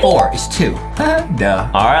 All right. 4 is 2.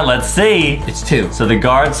 Duh. All right, let's see. It's 2. So the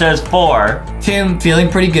guard says 4. Tim, feeling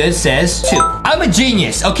pretty good, says 2. I'm a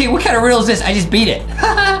genius. Okay, what kind of riddle is this? I just beat it.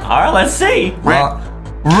 All right, let's see. Wrong.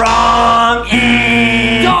 Wrong.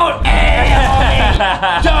 Don't.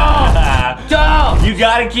 Don't. You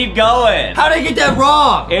gotta keep going. How did I get that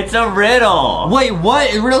wrong? It's a riddle. Wait,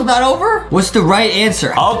 what? The riddle's not over? What's the right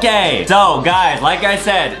answer? Okay, so guys, like I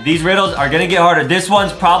said, these riddles are gonna get harder. This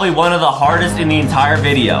one's probably one of the hardest in the entire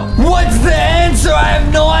video. What's the answer? I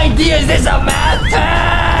have no idea. Is this a math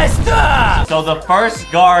test? So the first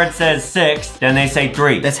guard says 6, then they say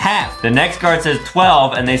 3. That's half. The next guard says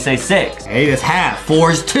 12, and they say 6. Hey, that's half.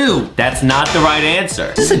 4 is 2. That's not the right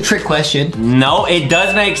answer. Is this a trick question? No, it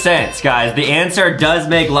does make sense, guys. The answer does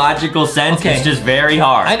make logical sense. Okay. It's just very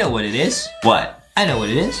hard. I know what it is. What? I know what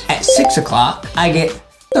it is. At 6 o'clock, I get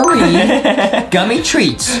 3 gummy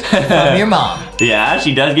treats from your mom. Yeah,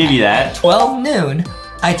 she does give you that. 12 noon,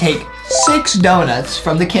 I take 6 donuts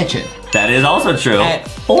from the kitchen. That is also true. At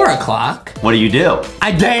 4 o'clock, What do you do?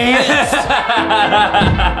 I dance.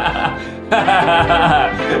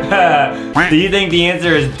 Do you think the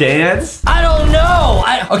answer is dance? I don't know.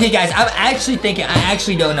 Okay, guys, I'm actually thinking. I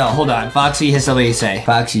actually don't know. Hold on. Foxy has something to say.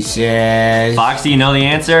 Foxy says. Foxy, you know the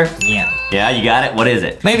answer? Yeah. Yeah, you got it? What is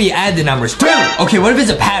it? Maybe add the numbers. 2. Okay, what if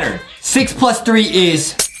it's a pattern? 6 plus 3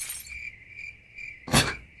 is.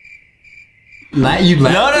 You laughing?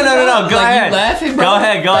 No. Go ahead. You laughing, bro? Go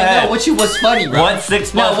ahead. No, what's funny, bro? What's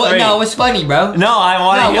 6 plus 3? No, what's funny, bro? No, I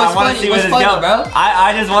want to see where this goes. Bro?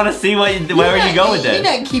 I just want to see where you go with this.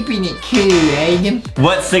 You're not keeping it cool, eh?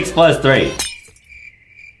 What's 6 plus 3?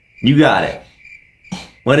 You got it.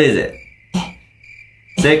 What is it?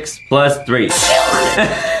 6 plus 3.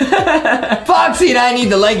 Foxy and I need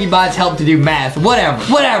the LankyBot's help to do math.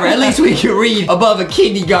 Whatever. At least we can read above a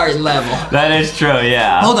kindergarten level. That is true,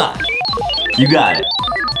 yeah. Hold on. You got it.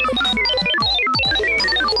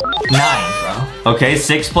 9, bro. Okay,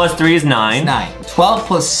 6 plus 3 is 9. 9. 12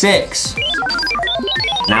 plus 6.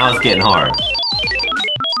 Now it's getting hard.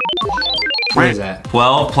 What is that?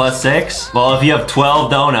 12 plus 6? Well, if you have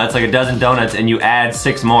 12 donuts, like a dozen donuts, and you add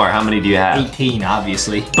 6 more, how many do you have? 18,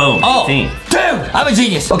 obviously. Boom, 18. Dude, I'm a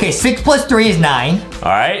genius. Okay, 6 plus 3 is 9. All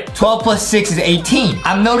right. 12 plus 6 is 18.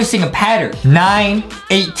 I'm noticing a pattern. 9,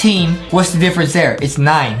 18. What's the difference there? It's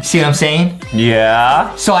 9. See what I'm saying?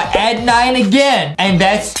 Yeah. So I add 9 again, and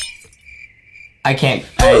that's... I can't.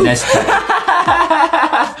 That's...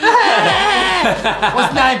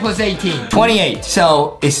 What's 9 plus 18? 28.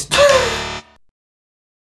 So it's...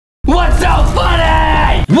 What's so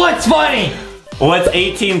funny? What's funny? What's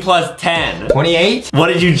 18 plus 10? 28? What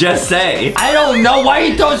did you just say? I don't know. Why are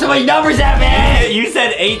you throwing so many numbers at me? You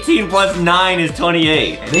said 18 plus 9 is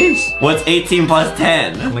 28. It is. What's 18 plus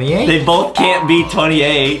 10? 28. They both can't be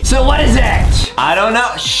 28. So what is it? I don't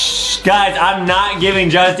know. Shh. Guys, I'm not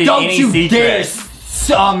giving Justin any secrets. Don't you dare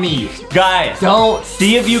on me. Guys, don't.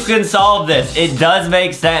 See if you can solve this. It does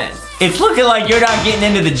make sense. It's looking like you're not getting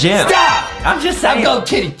into the gym. Stop! I'm just saying. I'm going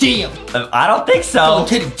to the gym. I don't think so. Going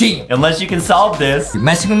to the gym. Unless you can solve this. You're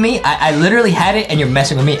messing with me? I literally had it and you're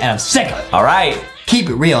messing with me and I'm sick of it. All right. Keep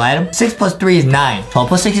it real, Adam. 6 plus 3 is 9. 12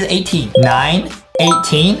 plus 6 is 18. 9,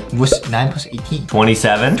 18. What's 9 plus 18?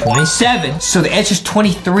 27. 27. So the answer's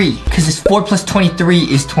 23. Because it's 4 plus 23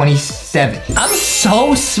 is 27. I'm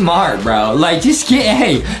so smart, bro. Like, just get,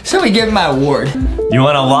 hey, somebody give me my award. You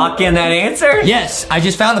want to lock in that answer? Yes, I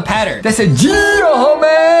just found the pattern. That's a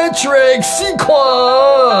geometric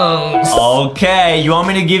sequence. Okay, you want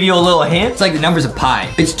me to give you a little hint? It's like the numbers of pi.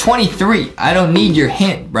 It's 23. I don't need your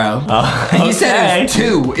hint, bro. Okay. You said it was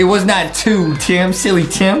 2. It was not 2, Tim. Silly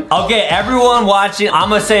Tim. Okay, everyone watching, I'm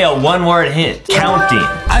gonna say a one-word hint. Counting.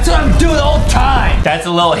 That's what I'm doing the whole time. That's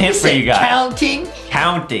a little hint for you guys. Counting?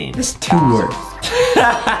 Counting. That's 2 words.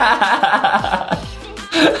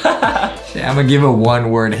 I'm gonna give a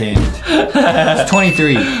one-word hint. It's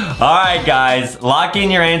 23. All right, guys, lock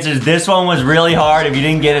in your answers. This one was really hard. If you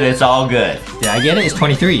didn't get it, it's all good. Did I get it? It's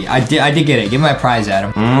 23. I did get it. Give me my prize,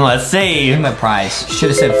 Adam. Let's see. Give me my prize. Should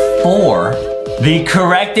have said 4. The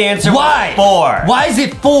correct answer Why? was 4. Why is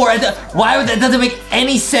it 4? Why would that doesn't make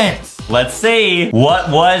any sense? Let's see. What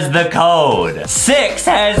was the code? 6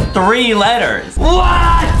 has 3 letters.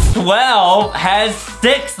 What? 12 has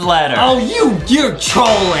 6 letters. Oh, you're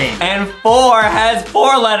trolling. And 4 has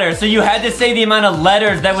 4 letters. So you had to say the amount of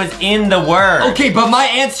letters that was in the word. Okay, but my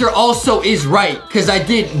answer also is right, because I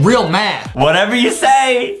did real math. Whatever you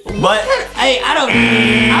say. But hey,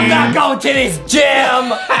 I'm not going to this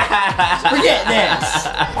gym. Forget this.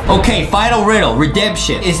 Okay, final riddle.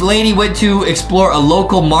 Redemption. This lady went to explore a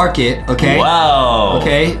local market, okay? Whoa.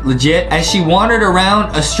 Okay, legit. As she wandered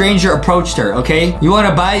around, a stranger approached her, okay? You want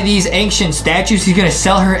to buy these ancient statues? He's gonna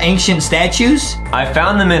sell her ancient statues? I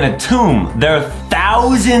found them in a tomb. They're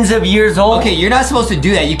thousands of years old. Okay, you're not supposed to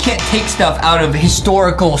do that. You can't take stuff out of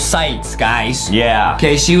historical sites, guys. Yeah.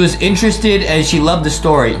 Okay, she was interested and she loved the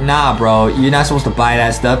story. Nah, bro, you're not supposed to buy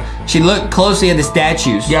that stuff. She looked closely at the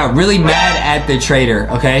statues. Yeah, really mad at the trader,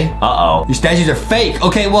 okay? Uh-oh. Your statues are fake.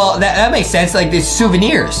 Okay, well, that makes sense. Like, they're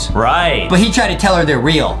souvenirs. Right. But he tried to tell her they're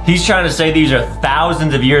real. He's trying to say these are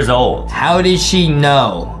thousands of years old. How did she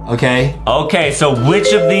know? Okay. Okay, so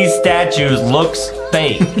which of these statues looks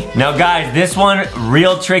fake? Now, guys, this one,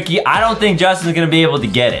 real tricky. I don't think Justin's gonna be able to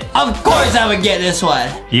get it. Of course I would get this one.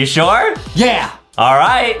 You sure? Yeah. All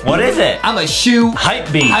right, what is it? I'm a shoe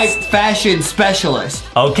hype beast. Hype fashion specialist.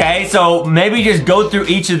 Okay, so maybe just go through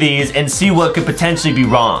each of these and see what could potentially be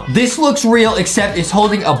wrong. This looks real, except it's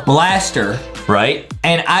holding a blaster. Right?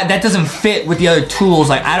 And that doesn't fit with the other tools.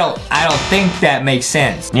 Like, I don't think that makes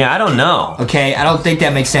sense. Yeah, I don't know. Okay, I don't think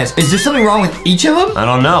that makes sense. Is there something wrong with each of them? I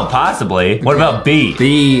don't know, possibly. What about B?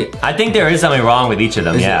 B. I think there is something wrong with each of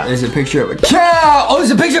them, yeah. There's a picture of a cow. Oh,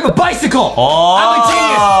 there's a picture of a bicycle.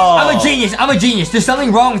 Oh. I'm a genius. I'm a genius. There's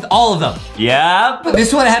something wrong with all of them. Yeah. But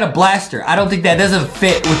this one had a blaster. I don't think that doesn't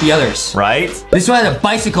fit with the others. Right? This one had a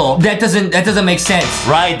bicycle. That doesn't make sense.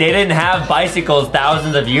 Right, they didn't have bicycles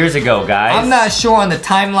thousands of years ago, guys. I'm not sure on the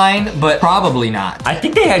timeline, but probably not. I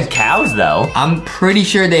think they had cows, though. I'm pretty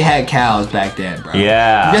sure they had cows back then, bro.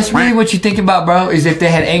 Yeah. That's really what you're thinking about, bro? Is if they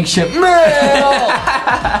had ancient milk.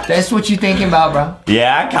 That's what you're thinking about, bro?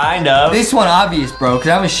 Yeah, kind of. This one obvious, bro, because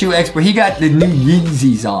I'm a shoe expert. He got the new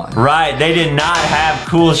Yeezys on. Right, they did not have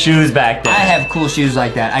cool shoes back then. I have cool shoes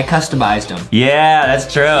like that. I customized them. Yeah,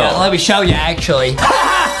 that's true. Yeah, let me show you, actually.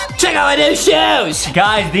 Check out my new shoes!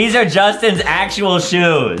 Guys, these are Justin's actual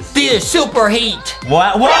shoes. These are super heat.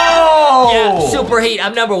 What? Whoa! Yeah, super heat.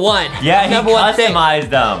 I'm number 1. Yeah, he number customized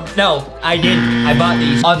them. No, I didn't. I bought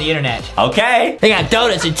these on the internet. Okay. They got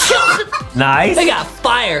donuts and nice. They got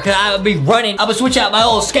fire, because I would be running. I'm gonna switch out my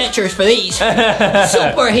old Skechers for these.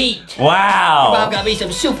 Super heat. Wow. Mom got me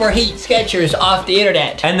some super heat Skechers off the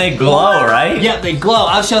internet. And they glow, right? Yep, they glow.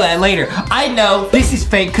 I'll show that later. I know this is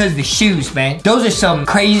fake because the shoes, man. Those are some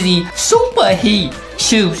crazy super heat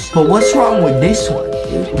shoes. But what's wrong with this one?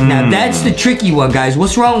 Now that's the tricky one, guys.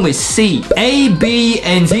 What's wrong with C? A, B,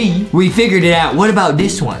 and Z, we figured it out. What about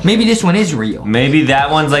this one? Maybe this one is real. Maybe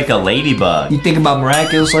that one's like a ladybug. You think about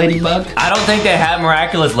miraculous ladybug? I don't think they had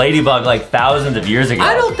miraculous ladybug like thousands of years ago.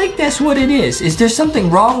 I don't think that's what it is. Is there something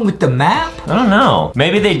wrong with the map? I don't know.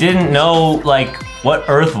 Maybe they didn't know like what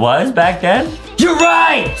Earth was back then? You're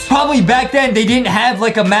right! Probably back then they didn't have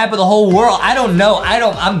like a map of the whole world. I don't know.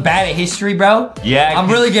 I'm bad at history, bro. Yeah. I'm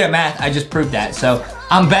really good at math. I just proved that. So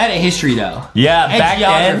I'm bad at history though. Yeah, and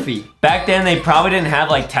geography. Back then they probably didn't have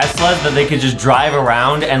like Teslas, but they could just drive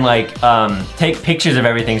around and like take pictures of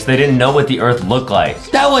everything, so they didn't know what the Earth looked like.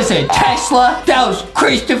 That wasn't Tesla. That was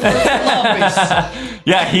Christopher Columbus.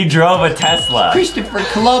 Yeah, he drove a Tesla. Christopher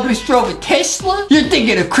Columbus drove a Tesla? You're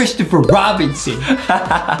thinking of Christopher Robinson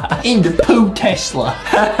in the poo Tesla.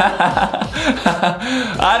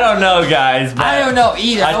 I don't know, guys. I don't know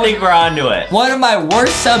either. I think we're onto it. One of my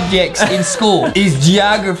worst subjects in school is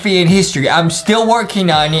geography and history. I'm still working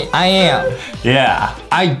on it. I am. Yeah.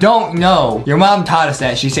 I don't know. Your mom taught us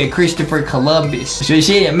that. She said Christopher Columbus. So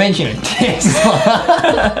she didn't mention a Tesla.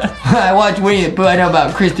 I watched Winnie the Pooh. I know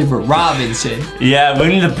about Christopher Robinson. Yeah,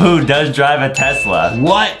 Winnie the Pooh does drive a Tesla.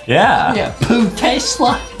 What? Yeah. Yeah, Pooh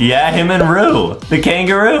Tesla? Yeah, him and Roo, the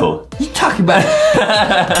kangaroo. You talking about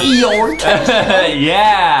Eeyore Tesla?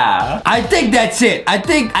 Yeah. I think that's it. I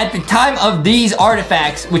think at the time of these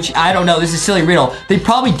artifacts, which I don't know, this is a silly riddle, they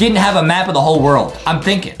probably didn't have a map of the whole world. I'm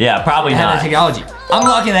thinking. Yeah, probably not. not. Technology. I'm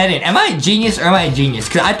locking that in. Am I a genius or am I a genius?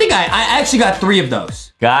 Because I think I actually got 3 of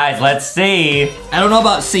those. Guys, let's see. I don't know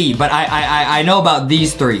about C, but I know about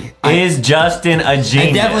these three. Is Justin a genius?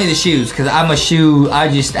 And definitely the shoes, because I'm a shoe. I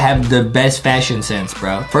just have the best fashion sense,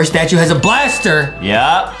 bro. First statue has a blaster.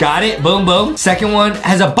 Yep. Got it. Boom, boom. Second one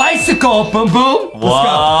has a bicycle. Boom, boom. Let's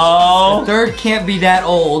Whoa. go. The third can't be that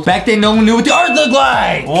old. Back then, no one knew what the earth looked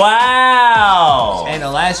like. Wow. And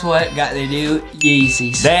the last one got their new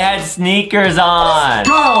Yeezys. They had sneakers on. Let's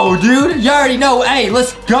go, dude. You already know. Hey,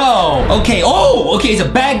 let's go. Okay. Oh, okay. It's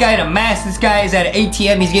a bad guy in a mask. This guy is at an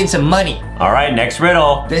ATM. He's getting some money. All right, next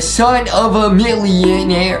riddle. The son of a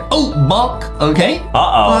millionaire. Oh, bunk. Okay.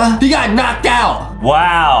 Uh-oh. He got knocked out.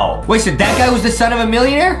 Wow. Wait, so that guy was the son of a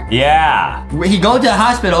millionaire? Yeah. He go to the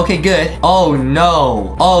hospital. Okay, good. Oh,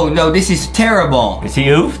 no. Oh, no. This is terrible. Is he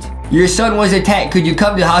oofed? Your son was attacked. Could you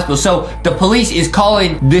come to the hospital? So the police is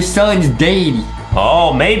calling the son's deity.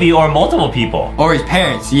 Oh, maybe, or multiple people. Or his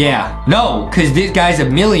parents, yeah. No, because this guy's a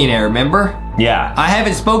millionaire, remember? Yeah. I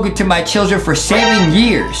haven't spoken to my children for 7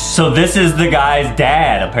 years. So this is the guy's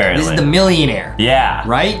dad, apparently. This is the millionaire. Yeah.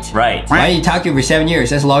 Right? Right. Why didn't you talk to him for 7 years?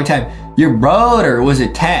 That's a long time. Your brother was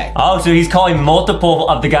attacked. Oh, so he's calling multiple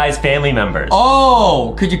of the guy's family members.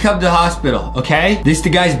 Oh, could you come to the hospital, okay? This is the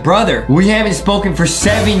guy's brother. We haven't spoken for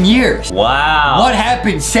 7 years. Wow. What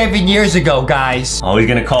happened 7 years ago, guys? Oh, he's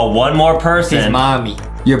gonna call one more person. His mommy.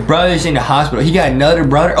 Your brother's in the hospital. He got another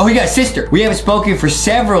brother. Oh, he got a sister. We haven't spoken for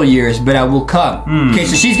several years, but I will come. Okay,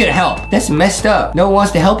 so she's gonna help. That's messed up. No one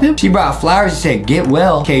wants to help him? She brought flowers and said, get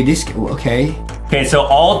well. Okay, okay. Okay, so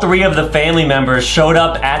all three of the family members showed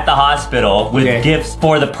up at the hospital with gifts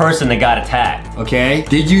for the person that got attacked. Okay.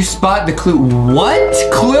 Did you spot the clue? What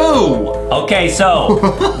clue? Okay, so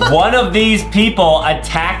one of these people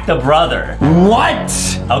attacked the brother.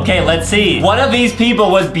 What? Okay, let's see. One of these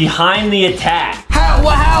people was behind the attack.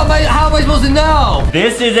 How am I supposed to know?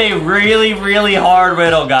 This is a really, really hard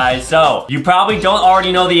riddle, guys. So, you probably don't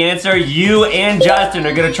already know the answer. You and Justin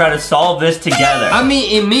are gonna try to solve this together. I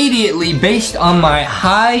mean, immediately, based on my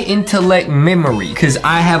high intellect memory, because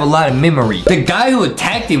I have a lot of memory, the guy who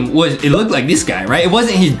attacked him it looked like this guy, right? It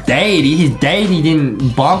wasn't his deity. His deity didn't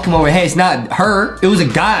bonk him over the head. It's not her. It was a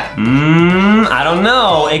guy. I don't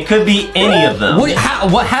know. It could be any of them.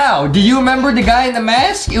 How? Do you remember the guy in the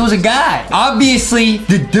mask? It was a guy. Obviously,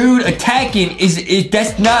 the dude attacking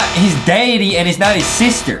that's not his deity and it's not his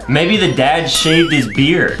sister. Maybe the dad shaved his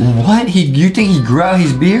beard. What? You think he grew out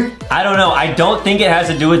his beard? I don't know. I don't think it has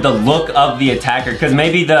to do with the look of the attacker, because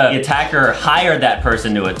maybe the attacker hired that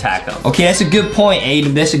person to attack him. Okay, that's a good point,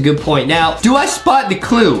 Aiden. That's a good point. Now, do I spot the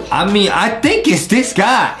clue? I mean, I think it's this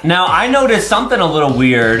guy. Now, I noticed something a little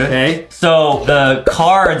weird. Okay. So, the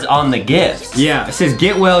cards on the gifts. Yeah, it says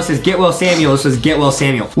get well, it says get well Samuel, it says get well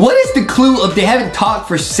Samuel. What is the clue of they haven't talked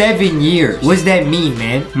for 7 years? What does that mean,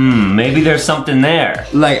 man? Maybe there's something there.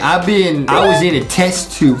 Like, I was in a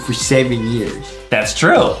test tube for 7 years. That's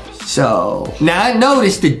true. So, now I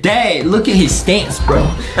noticed the dad, look at his stance, bro.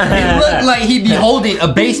 It looked like he'd be holding a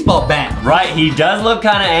baseball bat. Right, he does look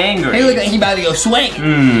kind of angry. He look like he about to go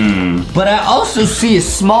swing. But I also see a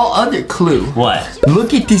small other clue. What?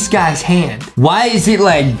 Look at this guy's hand. Why is it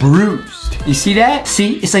like bruised? You see that?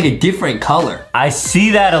 See, it's like a different color. I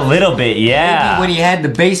see that a little bit, yeah. Maybe when he had the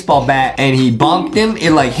baseball bat and he bumped him,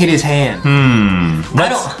 it like hit his hand.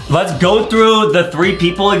 Let's go through the 3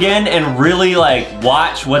 people again and really like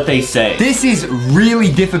watch what they say. This is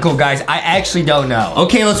really difficult, guys. I actually don't know.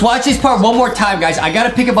 Okay, let's watch this part one more time, guys. I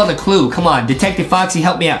gotta pick up on the clue. Come on, Detective Foxy,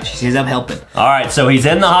 help me out. She says I'm helping. All right, so he's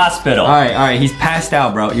in the hospital. All right, he's passed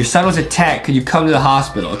out, bro. Your son was attacked. Could you come to the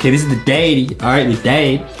hospital? Okay, this is the deity. All right, the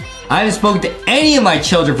deity. I haven't spoken to any of my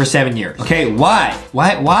children for 7 years. Okay, why?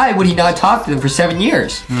 Why would he not talk to them for 7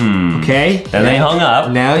 years? Okay. Then they hung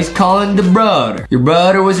up. Now he's calling the brother. Your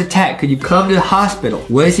brother was attacked. Could you come to the hospital?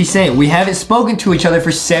 What is he saying? We haven't spoken to each other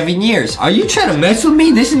for 7 years. Are you trying to mess with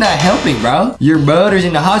me? This is not helping, bro. Your brother's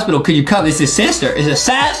in the hospital. Could you come? This is sister. It's a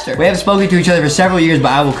sister. We haven't spoken to each other for several years,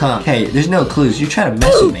 but I will come. Hey, there's no clues. You're trying to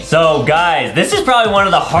mess with me. So, guys, this is probably one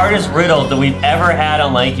of the hardest riddles that we've ever had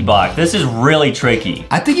on LankyBox. This is really tricky.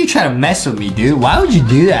 I think you're trying to mess with me, dude. Why would you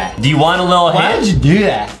do that? Do you want a little hint? Why would you do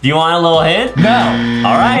that? Do you want a little hint? No.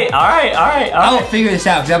 All right. I will figure this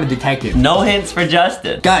out because I'm a detective. No hints for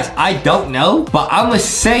Justin. Guys, I don't know, but I'm gonna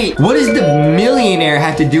say, what does the millionaire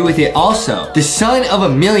have to do with it also? The son of a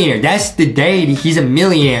millionaire, that's the deity. He's a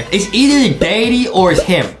millionaire. It's either the deity or it's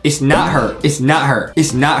him. It's not her. It's not her.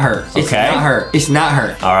 It's not her. It's not her. It's not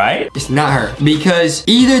her. All right. It's not her. Because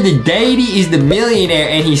either the deity is the millionaire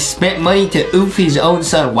and he spent money to oof his own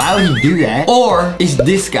son. Why Why would he do that? Or is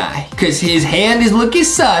this guy? Because his hand is looking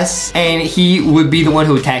sus, and he would be the one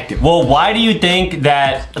who attacked him. Well, why do you think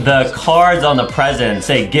that the cards on the present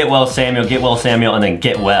say get well Samuel, and then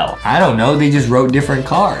get well? I don't know, they just wrote different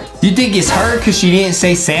cards. You think it's her because she didn't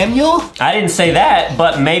say Samuel? I didn't say that,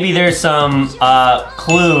 but maybe there's some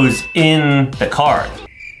clues in the card.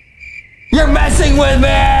 You're messing with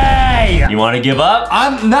me! You want to give up?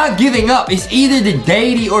 I'm not giving up. It's either the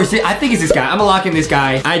deity or I think it's this guy. I'm gonna lock in this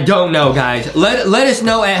guy. I don't know, guys. Let us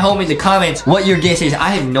know at home in the comments what your guess is.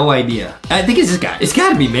 I have no idea. I think it's this guy. It's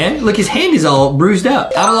gotta be, man. Look, his hand is all bruised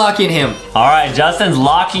up. I'm locking him. All right, Justin's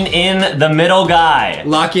locking in the middle guy.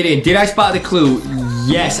 Lock it in. Did I spot the clue?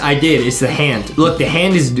 Yes, I did. It's the hand. Look, the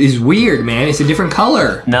hand is weird, man. It's a different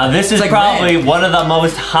color. Now, this is like probably red. One of the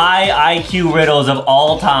most high IQ riddles of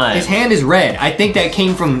all time. His hand is red. I think that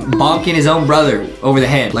came from bonking his own brother over the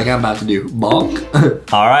head, like I'm about to do. Bonk.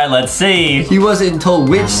 All right, let's see. He wasn't told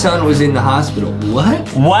which son was in the hospital.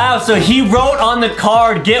 What? Wow, so he wrote on the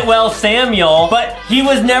card, get well Samuel, but he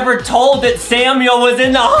was never told that Samuel was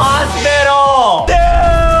in the hospital.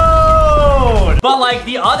 Dude! But like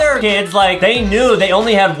the other kids, like they knew they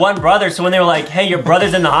only had one brother, so when they were like, hey, your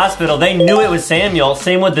brother's in the hospital, they knew it was Samuel.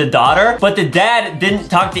 Same with the daughter, but the dad didn't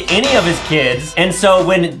talk to any of his kids, and so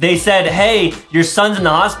when they said, hey, your son's in the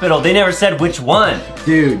hospital, they never said which one.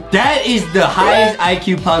 Dude, that is the highest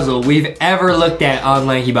IQ puzzle we've ever looked at on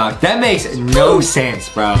LankyBox. That makes no sense,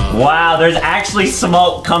 bro. Wow, there's actually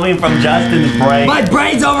smoke coming from Justin's brain. My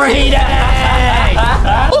brain's overheating!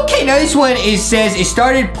 Okay, now this one says it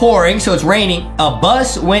started pouring, so it's raining. A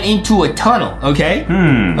bus went into a tunnel, okay?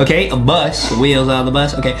 Okay, a bus, the wheels on the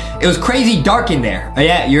bus, okay. It was crazy dark in there. Oh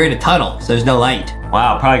yeah, you're in a tunnel, so there's no light.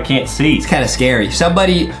 Wow, probably can't see. It's kind of scary.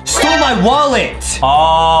 Somebody stole my wallet.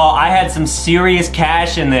 Oh, I had some serious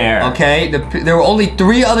cash in there. Okay, there were only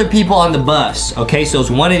 3 other people on the bus. Okay, so it's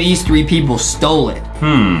one of these 3 people stole it.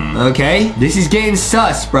 Okay, this is getting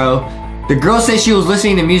sus, bro. The girl says she was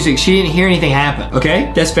listening to music. She didn't hear anything happen.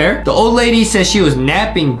 Okay, that's fair. The old lady says she was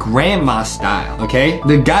napping grandma style. Okay.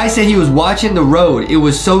 The guy said he was watching the road. It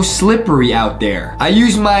was so slippery out there. I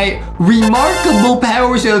used my remarkable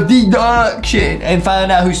powers of deduction and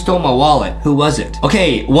found out who stole my wallet. Who was it?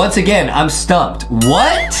 Okay, once again, I'm stumped.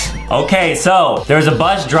 What? Okay, so there's a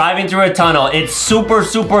bus driving through a tunnel. It's super,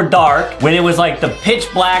 super dark. When it was like the pitch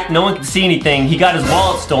black, no one could see anything. He got his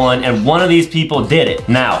wallet stolen, and one of these people did it.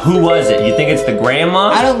 Now, who was it? You think it's the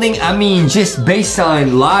grandma? I don't think, I mean, just based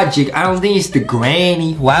on logic, I don't think it's the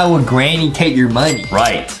granny. Why would granny take your money?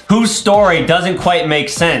 Right. Whose story doesn't quite make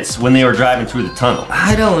sense when they were driving through the tunnel?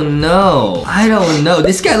 I don't know. I don't know.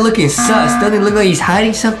 This guy looking sus. Doesn't it look like he's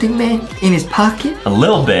hiding something, man? In his pocket? A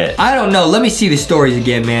little bit. I don't know. Let me see the stories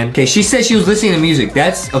again, man. Okay, she said she was listening to music.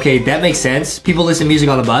 Okay, that makes sense. People listen to music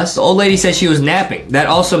on the bus. The old lady said she was napping. That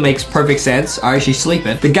also makes perfect sense. All right, she's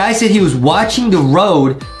sleeping. The guy said he was watching the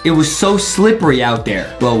road. It was so slippery out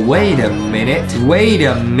there. Well, wait a minute. Wait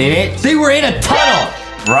a minute. They were in a tunnel.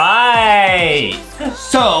 Right.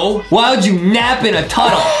 So, why would you nap in a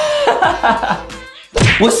tunnel?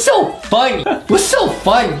 What's so funny? What's so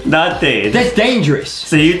funny? Nothing. That's dangerous.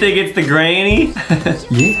 So you think it's the granny?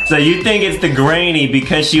 Yeah. So you think it's the granny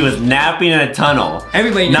because she was napping in a tunnel?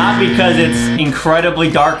 Everybody knows. Not because it's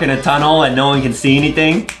incredibly dark in a tunnel and no one can see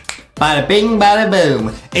anything? Bada bing, bada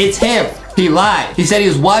boom. It's him. He lied. He said he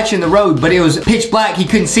was watching the road, but it was pitch black. He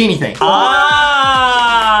couldn't see anything.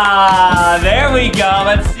 Ah, there we go.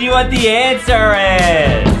 Let's see what the answer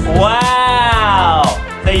is. Wow.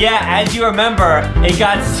 So yeah, as you remember, it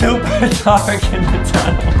got super dark in the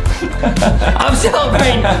tunnel. I'm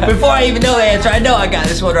celebrating before I even know the answer. I know I got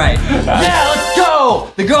this one right. Yeah, let's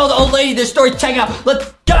go. The girl, the old lady, their story, check out.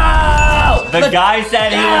 Let's go. The guy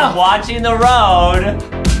said he was watching the road,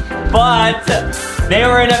 but they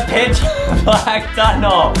were in a pitch black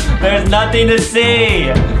tunnel. There's nothing to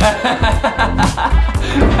see.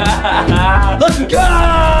 Let's go!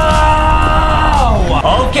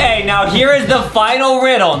 Okay, now here is the final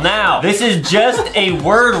riddle. Now, this is just a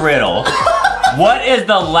word riddle. What is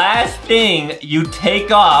the last thing you take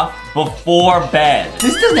off before bed?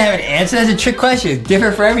 This doesn't have an answer. That's a trick question. It's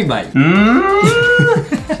different for everybody.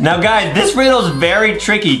 Now, guys, this riddle is very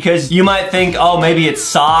tricky because you might think, oh, maybe it's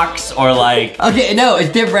socks or like... Okay, no, it's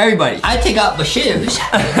different for everybody. I take off my shoes.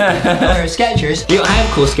 Or Skechers. You don't have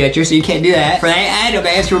cool Skechers, so you can't do that. For that, I know the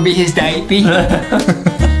answer will be his diaper.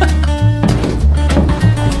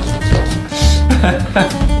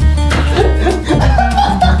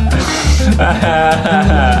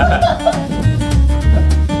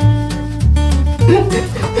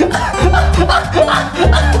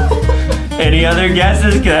 Any other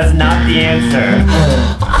guesses? Because that's not the answer.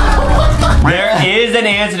 There is an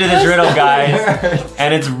answer to this riddle, guys.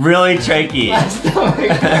 And it's really tricky.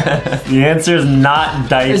 The answer is not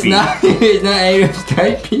diaper. It's not Adam's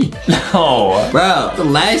diaper. No. Bro, the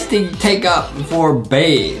last thing you take off before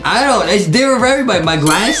bed. I don't, it's different for everybody. My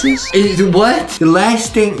glasses is what? The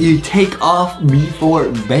last thing you take off before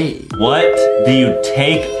bed. What do you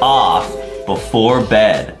take off before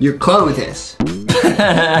bed? Your clothes.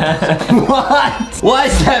 What?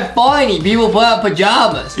 What's that funny? People put on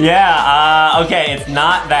pajamas. Yeah, okay, it's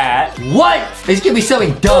not that. What? It's gonna be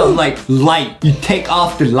something dumb like light. You take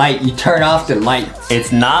off the light, you turn off the lights.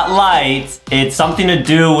 It's not lights, it's something to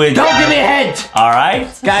do with... Don't give me a hint! Alright?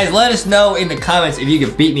 Guys, let us know in the comments if you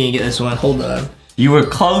can beat me and get this one. Hold on. You were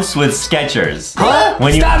close with Skechers. Huh?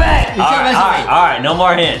 When Stop it! Alright, no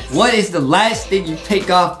more hints. What is the last thing you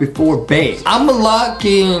take off before bed? I'm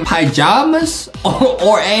locking pajamas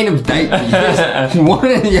or Adam's diapers. One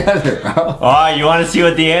or the other, bro. Alright, you want to see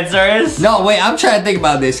what the answer is? No, wait, I'm trying to think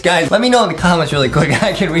about this. Guys, let me know in the comments really quick.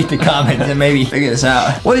 I can read the comments and maybe figure this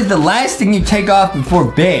out. What is the last thing you take off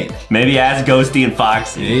before bed? Maybe ask Ghosty and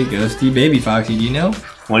Foxy. Hey, Ghosty, baby Foxy, do you know?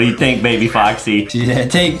 What do you think, baby Foxy?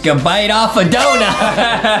 Take a bite off a donut.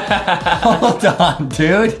 Hold on,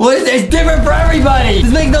 dude. What is this? It's different for everybody.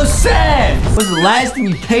 This makes no sense. What's the last thing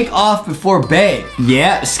you take off before bed?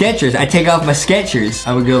 Yeah, Skechers. I take off my Skechers.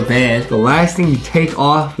 I would go to bed. The last thing you take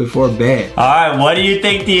off before bed. All right, what do you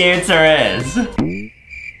think the answer is?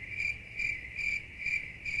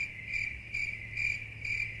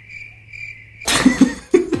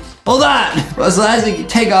 Hold on. What's the last thing you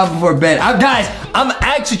take off before bed? Guys, I'm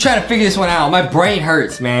actually trying to figure this one out. My brain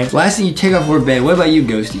hurts, man. Last thing you take off before bed. What about you,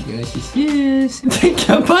 Ghosty? Yes. Take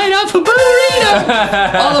a bite off a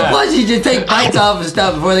ballerina. All the plushies just take bites off and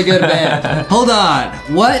stuff before they go to bed. Hold on.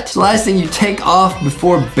 What's the last thing you take off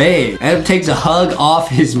before bed? Adam takes a hug off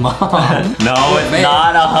his mom. No, it's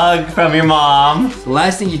not a hug from your mom. The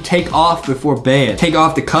last thing you take off before bed. Take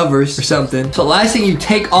off the covers or something. So the last thing you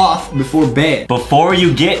take off before bed. Before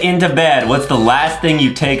you get into bed, what's the last thing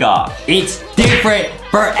you take off? It's different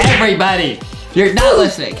for everybody. You're not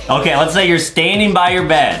listening. Okay, let's say you're standing by your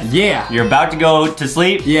bed. Yeah. You're about to go to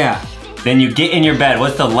sleep. Yeah. Then you get in your bed.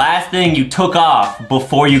 What's the last thing you took off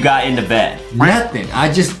before you got into bed? Nothing. I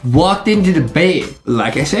just walked into the bed.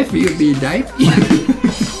 Like I said, for you to be a diaper.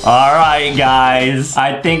 All right, guys.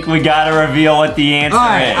 I think we gotta reveal what the answer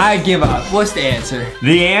is. I give up. What's the answer?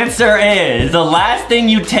 The answer is the last thing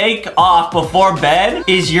you take off before bed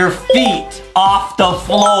is your feet off the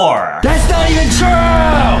floor. That's not even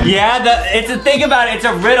true! Yeah, think about it. It's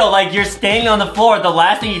a riddle. Like, you're standing on the floor. The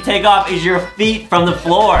last thing you take off is your feet from the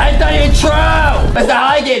floor. That's not even true! That's not how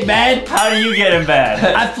I get in bed. How do you get in bed?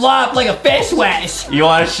 I flop like a fish wax. You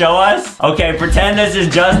want to show us? Okay, pretend this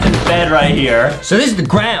is Justin's bed right here. So this is the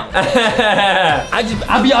ground.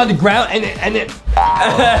 I'll be on the ground and then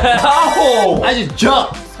Oh! I just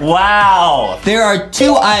jump. Wow. There are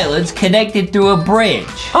 2 islands connected through a bridge.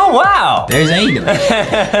 Oh, wow. There's Adam.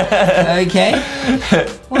 Okay.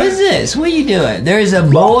 What is this? What are you doing? There's a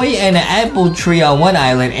boy and an apple tree on one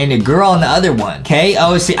island and a girl on the other one. Okay.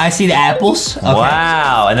 Oh, I see the apples. Okay.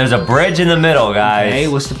 Wow. And there's a bridge in the middle, guys. Okay,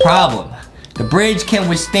 what's the problem? The bridge can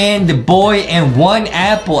withstand the boy and 1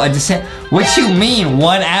 apple at the same. What you mean,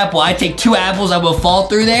 1 apple? I take 2 apples, I will fall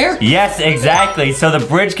through there? Yes, exactly. So the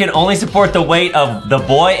bridge can only support the weight of the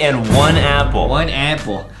boy and 1 apple. 1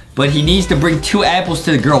 apple. But he needs to bring 2 apples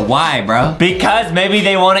to the girl. Why, bro? Because maybe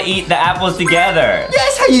they want to eat the apples together.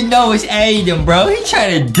 That's how you know it's Adam, bro. He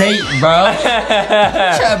trying to date, bro. He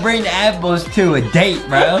trying to bring the apples to a date,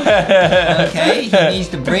 bro. Okay, he needs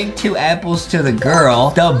to bring 2 apples to the girl.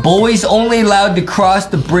 The boy's only allowed to cross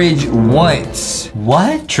the bridge once.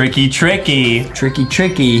 What? Tricky, tricky. Tricky,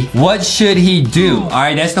 tricky. What should he do? All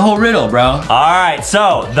right, that's the whole riddle, bro. All right,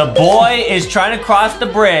 so the boy is trying to cross the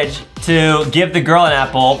bridge to give the girl an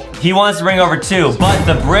apple. He wants to bring over 2, but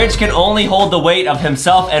the bridge can only hold the weight of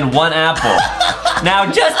himself and 1 apple.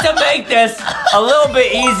 Now, just to make this a little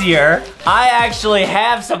bit easier, I actually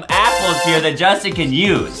have some apples here that Justin can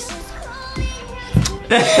use.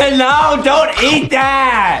 No, don't eat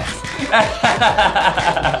that!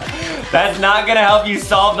 That's not gonna help you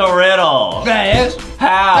solve the riddle. That is.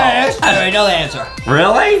 How? That is. I already know the answer.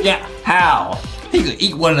 Really? Yeah. How? He could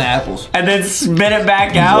eat 1 of the apples. And then spit it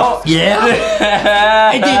back out?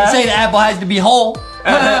 Yeah. It didn't say the apple has to be whole.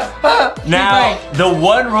 Now, the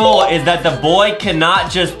one rule is that the boy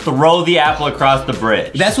cannot just throw the apple across the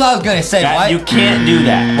bridge. That's what I was gonna say. Why? You can't do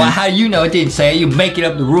that. Well, how you know it didn't say it? You making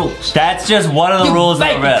up the rules. That's just one of the rules of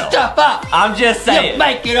the riddle. Stuff up. I'm just saying. You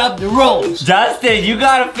making up the rules. Justin, you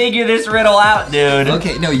gotta figure this riddle out, dude.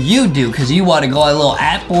 Okay, no, you do, because you want to go on a little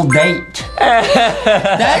apple date.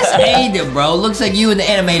 That's Aiden, bro. Looks like you in the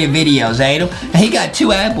animated videos, Aiden. He got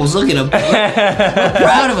 2 apples. Look at him.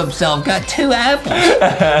 Proud of himself. Got 2 apples.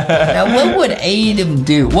 Now, what would Aiden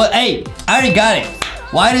do? Well, hey, I already got it.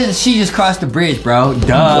 Why doesn't she just cross the bridge, bro?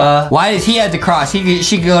 Duh. Why does he have to cross?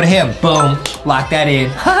 She could go to him. Boom. Lock that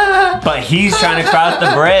in. But he's trying to cross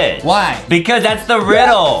the bridge. Why? Because that's the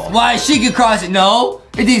riddle. Why? She could cross it. No.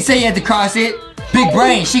 It didn't say you had to cross it. Big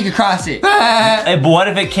brain, she could cross it. But what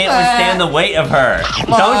if it can't withstand the weight of her?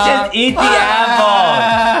 Don't just eat the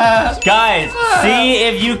apple. Guys, see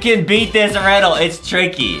if you can beat this riddle. It's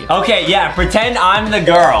tricky. Okay, yeah, pretend I'm the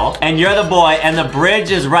girl and you're the boy and the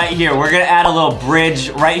bridge is right here. We're gonna add a little bridge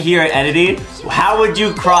right here at editing. How would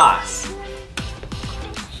you cross?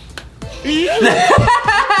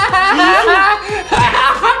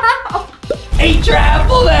 Eat your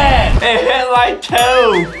apple then! It hit like 2.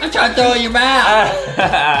 I'm trying to throw it in your mouth.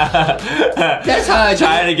 That's how I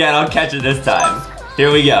try it again. I'll catch it this time.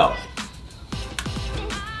 Here we go.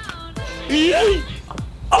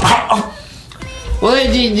 Well,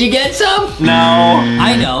 did you get some? No.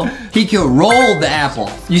 I know. He could roll the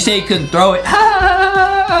apple. You say he couldn't throw it.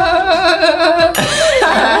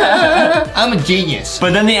 I'm a genius.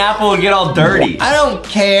 But then the apple would get all dirty. I don't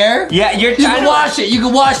care. Yeah, you can wash it. You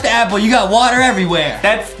can wash the apple. You got water everywhere.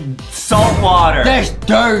 That's salt water. That's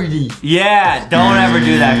dirty. Yeah, don't ever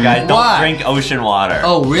do that, guys. Don't drink ocean water.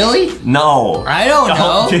 Oh, really? No. I don't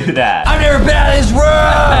know. Don't do that. I've never been out of this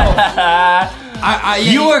world.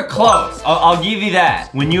 You were close. I'll give you that.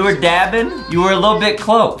 When you were dabbing, you were a little bit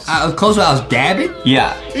close. I was close when I was dabbing?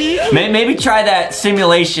 Yeah. Maybe try that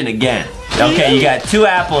simulation again. Okay, you got 2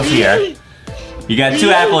 apples here. You got 2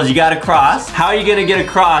 apples, you got to cross. How are you gonna get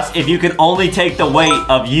across if you can only take the weight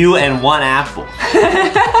of you and 1 apple?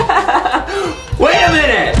 Wait a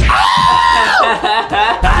minute!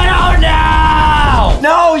 I don't know!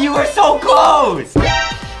 No, you were so close!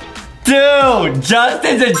 Dude,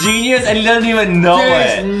 Justin's a genius and he doesn't even know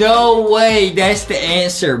There's no way that's the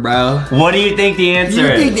answer, bro. What do you think the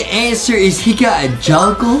answer is? You think the answer is he got a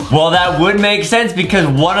juggle? Well, that would make sense because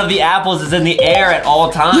one of the apples is in the air at all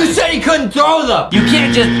times. You said he couldn't throw them. You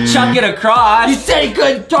can't just chuck it across. You said he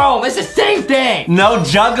couldn't throw them. It's the same thing. No,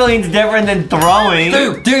 juggling's different than throwing.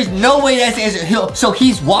 Dude, there's no way that's the answer. So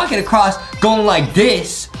he's walking across going like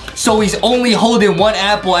this. So he's only holding 1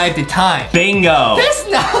 apple at a time. Bingo. That's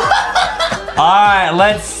not... Alright,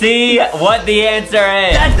 let's see what the answer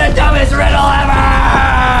is. That's the dumbest riddle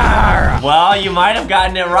ever! Well, you might have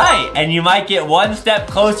gotten it right. And you might get 1 step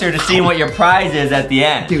closer to seeing what your prize is at the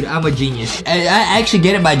end. Dude, I'm a genius. I actually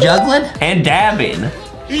get it by juggling? And dabbing.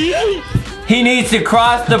 He needs to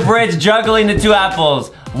cross the bridge juggling the 2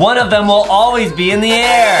 apples. One of them will always be in the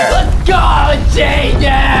air. Let's go,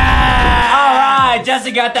 genius! Alright,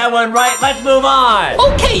 Jesse got that one right. Let's move on.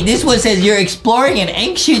 Okay, this one says you're exploring an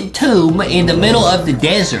ancient tomb in the middle of the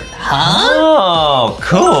desert. Huh? Oh,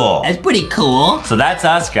 cool. That's pretty cool. So that's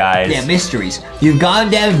us, guys. Yeah, mysteries. You've gone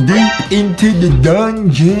down deep into the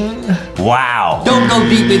dungeon. Wow. Don't go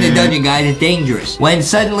deep in the dungeon, guys. It's dangerous. When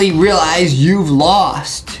suddenly realize you've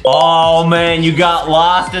lost. Oh, man, you got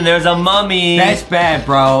lost and there's a mummy. That's bad,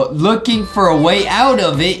 bro. Looking for a way out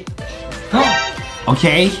of it.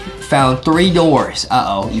 Okay, found 3 doors.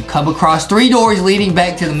 Uh-oh, you come across 3 doors leading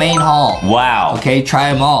back to the main hall. Wow. Okay,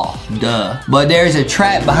 try them all. Duh. But there's a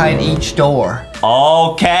trap behind each door.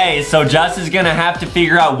 Okay, so Justin's gonna have to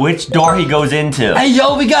figure out which door he goes into. Hey,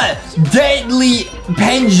 yo, we got deadly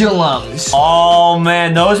pendulums. Oh,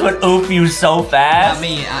 man, those would oof you so fast. I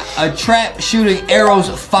mean, a trap shooting arrows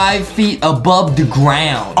 5 feet above the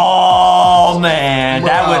ground. Oh, man, Bro.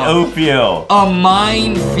 that would oof you. A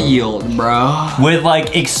minefield, bro. With,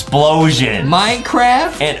 like, explosion.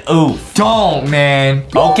 Minecraft? And oof. Don't, man.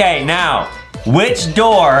 Okay, now, which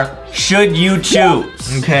door should you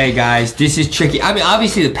choose? Okay, guys, this is tricky. I mean,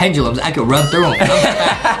 obviously the pendulums, I could run through them.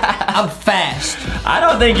 I'm fast. I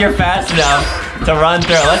don't think you're fast enough to run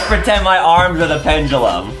through. Let's pretend my arms are the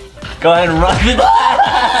pendulum. Go ahead and run through the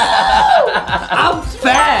I'm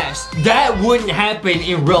fast. That wouldn't happen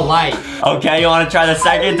in real life. Okay, you want to try the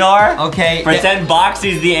second door? Okay. Pretend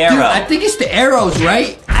Boxy's the arrow. Dude, I think it's the arrows,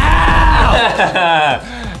 right?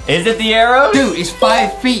 Ow! Is it the arrows? Dude, it's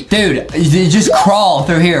 5 feet. Dude, you just crawl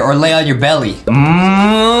through here or lay on your belly.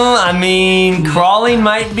 I mean, crawling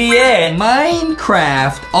might be it.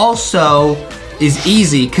 Minecraft also is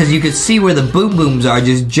easy because you can see where the boom booms are.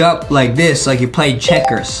 Just jump like this, like you're playing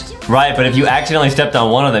checkers. Right, but if you accidentally stepped on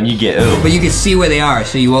one of them, you get ooh. But you can see where they are,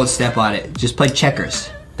 so you won't step on it. Just play checkers.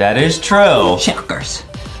 That is true. Checkers.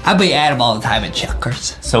 I beat Adam all the time in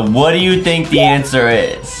checkers. So what do you think the answer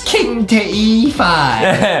is? King to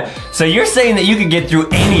E5. So you're saying that you could get through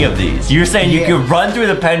any of these. You're saying you could run through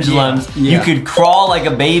the pendulums, you could crawl like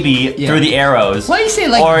a baby through the arrows. Why you say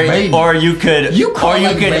like a baby? Or you could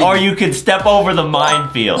or you could step over the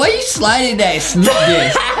minefield. Why you sliding that slip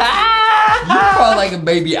disc? You crawl like a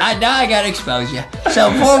baby. Now I gotta expose you. So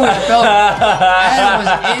before we filmed, Adam was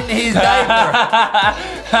in his diaper.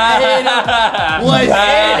 Adam was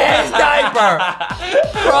in his diaper,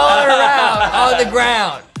 crawling around on the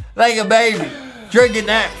ground like a baby, drinking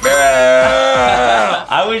that.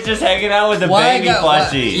 I was just hanging out with the baby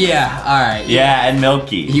plushie. Yeah, all right. Yeah, and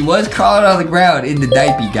Milky. He was crawling on the ground in the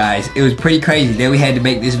diaper, guys. It was pretty crazy. Then we had to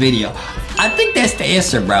make this video. I think that's the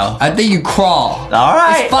answer, bro. I think you crawl. All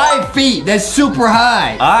right. It's 5 feet. That's super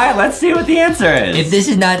high. All right, let's see what the answer is. If this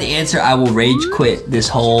is not the answer, I will rage quit this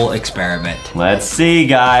whole experiment. Let's see,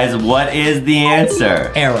 guys. What is the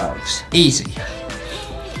answer? Arrows. Easy.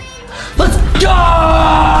 Let's go!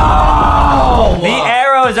 The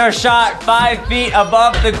arrows are shot 5 feet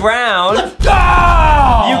above the ground. Let's go!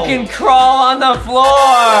 You can crawl on the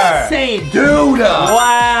floor. Say, dude.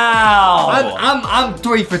 Wow. I'm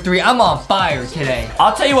 3 for 3. I'm on fire today.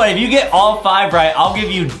 I'll tell you what, if you get all 5 right, I'll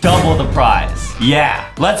give you double the prize. Yeah,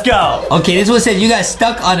 let's go. Okay, this one says you got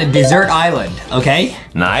stuck on a desert island, okay?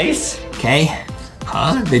 Nice. Okay.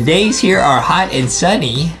 Huh? The days here are hot and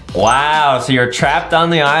sunny. Wow, so you're trapped on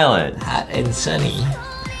the island. Hot and sunny.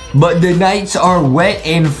 But the nights are wet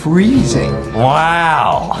and freezing.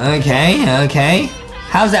 Wow. Okay.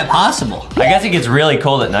 How's that possible? I guess it gets really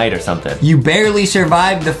cold at night or something. You barely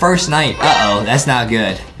survived the first night. Uh-oh, that's not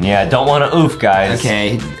good. Yeah, don't want to oof, guys.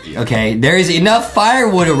 Okay. There is enough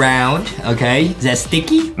firewood around, okay? Is that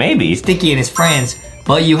Sticky? Maybe. Sticky and his friends.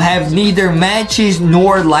 But you have neither matches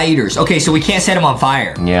nor lighters. Okay, so we can't set them on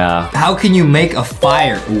fire. Yeah. How can you make a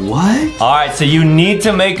fire? What? All right, so you need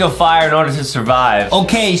to make a fire in order to survive.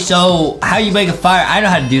 Okay, so how you make a fire? I know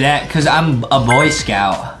how to do that because I'm a Boy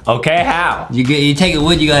Scout. Okay, how? You take a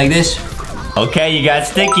wood, you go like this. Okay, you got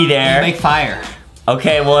Sticky there. You make fire.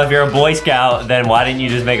 Okay, well, if you're a Boy Scout, then why didn't you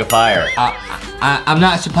just make a fire? I'm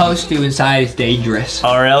not supposed to. Inside, it's dangerous.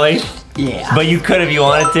 Oh, really? Yeah. But you could if you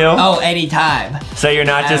wanted to? Oh, anytime. So you're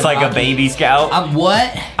not just like a baby scout? I'm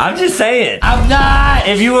what? I'm just saying. I'm not!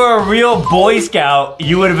 If you were a real Boy Scout,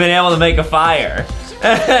 you would have been able to make a fire.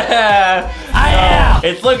 I am!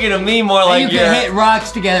 It's looking to me more like you can hit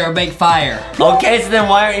rocks together and make fire. Okay, so then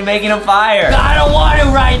why aren't you making a fire? I don't want to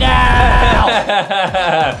right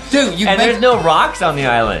now! Dude, there's no rocks on the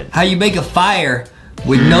island. How you make a fire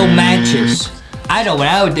with no matches? I know what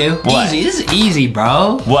I would do. What? Easy. This is easy,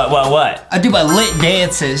 bro. What? I do my lit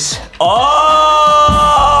dances.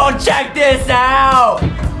 Oh, check this out.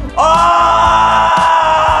 Oh!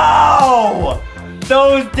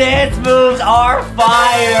 Those dance moves are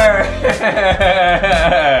fire.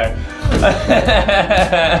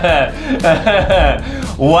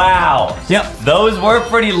 Wow. Yep. Those were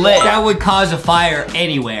pretty lit. That would cause a fire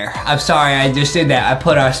anywhere. I'm sorry, I just did that. I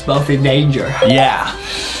put us both in danger. Yeah.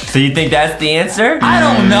 So you think that's the answer? I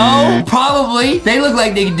don't know. Probably. They look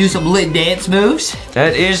like they could do some lit dance moves.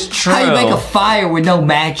 That is true. How do you make a fire with no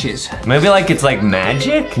matches? Maybe like it's like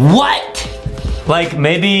magic? What? Like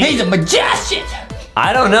maybe... He's a magician.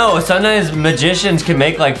 I don't know. Sometimes magicians can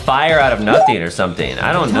make like fire out of nothing or something.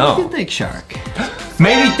 I don't know. Thick Shark.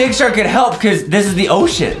 Maybe Thick Shark could help because this is the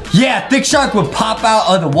ocean. Yeah, Thick Shark would pop out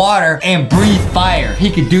of the water and breathe fire. He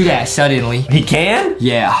could do that suddenly. He can?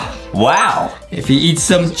 Yeah. Wow. If he eats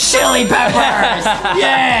some chili peppers.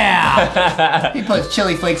 Yeah. He puts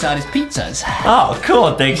chili flakes on his pizzas. Oh,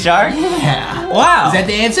 cool, Thick Shark. Yeah. Wow. Is that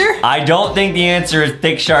the answer? I don't think the answer is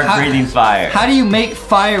Thick Shark breathing fire. How do you make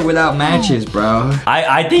fire without matches, bro?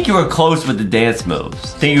 I think you were close with the dance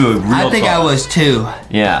moves. I think you were real I think close. I was too.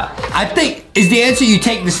 Yeah. I think, is the answer you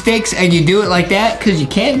take the sticks and you do it like that? Because you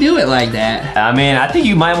can't do it like that. I mean, I think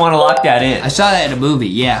you might want to lock that in. I saw that in a movie,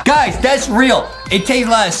 yeah. Guys, that's real. It takes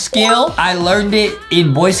a lot of skill. I learned it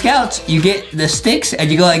in Boy Scouts. You get the sticks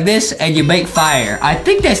and you go like this and you make fire. I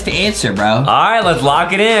think that's the answer, bro. All right, let's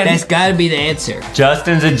lock it in. That's gotta be the answer.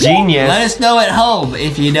 Justin's a genius. Let us know at home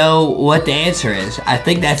if you know what the answer is. I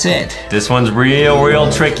think that's it. This one's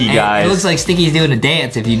real tricky, guys. It looks like Sticky's doing a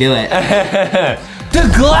dance if you do it. The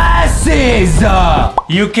glasses!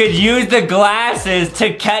 You could use the glasses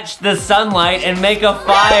to catch the sunlight and make a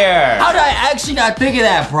fire. How did I actually not think of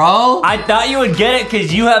that, bro? I thought you would get it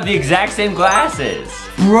because you have the exact same glasses.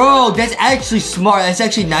 Bro, that's actually smart. That's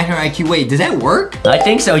actually 900 IQ. Wait, does that work? I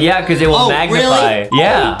think so, yeah, because it will magnify. Really?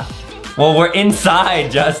 Yeah. Well, we're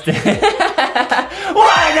inside, Justin.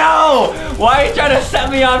 Why no? Why are you trying to set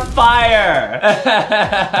me on fire?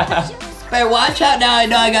 Hey, watch out now. I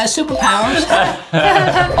know I got superpowers.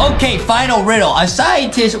 Okay, final riddle. A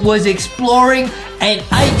scientist was exploring an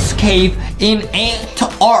ice cave in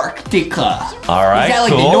Antarctica. All right, Is that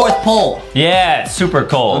like cool. the North Pole? Yeah, it's super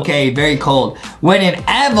cold. Okay, very cold. When an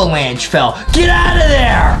avalanche fell. Get out of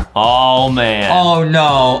there! Oh, man. Oh,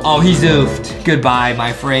 no. Oh, he's oofed. Goodbye,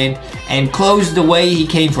 my friend. And closed the way he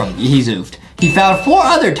came from. He's oofed. He found 4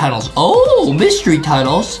 other tunnels. Oh, mystery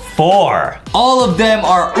tunnels. 4. All of them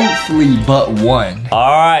are oofly but 1.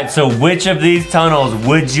 All right, so which of these tunnels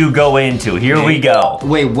would you go into? Here we go.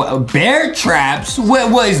 Wait, what? Bear traps?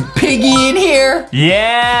 What, was Piggy in here?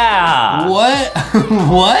 Yeah. What?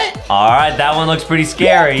 What? All right, that one looks pretty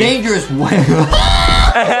scary. Dangerous whale.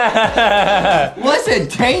 What's a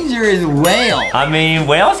dangerous whale? I mean,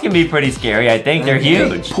 whales can be pretty scary. I think they're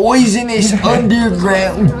huge. Poisonous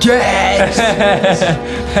underground gas.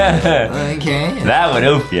 Okay. That would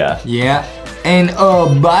oof ya. Yeah. And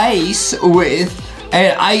a base with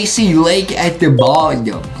an icy lake at the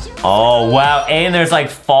bottom. Oh, wow. And there's like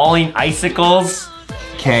falling icicles.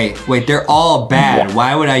 Okay, wait, they're all bad.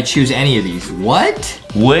 Why would I choose any of these? What?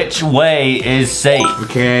 Which way is safe?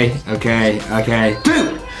 Okay.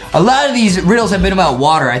 Dude, a lot of these riddles have been about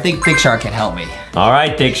water. I think Thick Shark can help me. All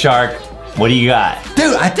right, Thick Shark. What do you got?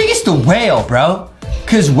 Dude, I think it's the whale, bro.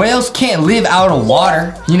 Because whales can't live out of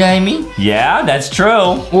water. You know what I mean? Yeah, that's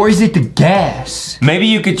true. Or is it the gas? Maybe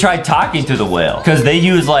you could try talking to the whale. Because they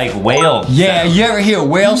use like whale Yeah, sound. you ever hear a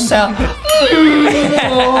whale sound?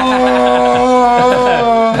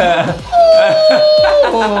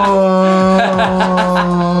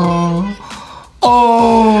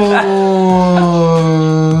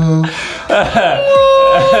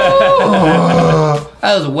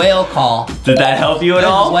 That was a whale call. Did that help you at There's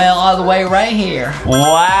a all? whale all the way right here.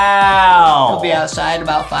 Wow. He'll be outside in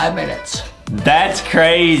about 5 minutes. That's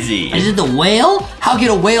crazy. Is it the whale? How can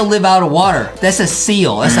a whale live out of water? That's a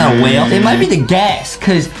seal. That's not a whale. It might be the gas,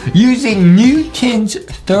 because using Newton's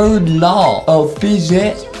third law of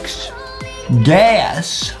physics,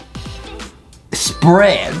 gas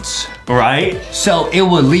spreads. Right? So it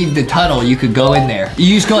would leave the tunnel. You could go in there.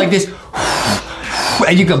 You just go like this,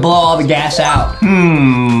 and you could blow all the gas out.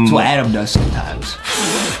 That's what Adam does sometimes.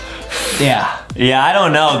 Yeah. Yeah, I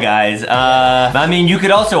don't know, guys. I mean, you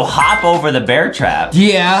could also hop over the bear trap.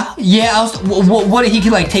 Yeah. What if he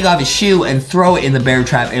could like take off his shoe and throw it in the bear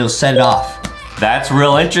trap and it'll set it off? That's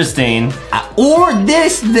real interesting. Or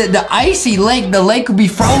the icy lake, the lake would be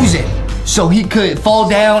frozen. So he could fall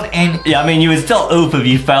down and... Yeah, I mean, you would still oof if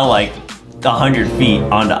you fell like 100 feet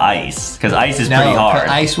onto ice. Because ice is pretty hard.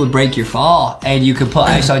 Ice would break your fall and you could put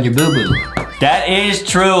ice on your boo-boo. That is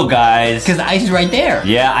true, guys. Because the ice is right there.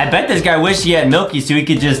 Yeah, I bet this guy wished he had Milky so he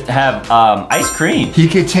could just have ice cream. He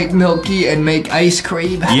could take Milky and make ice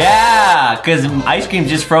cream. Yeah, because ice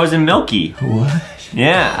cream's just frozen Milky. What?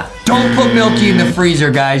 Yeah. Don't put Milky in the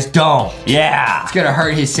freezer, guys. Don't. Yeah. It's gonna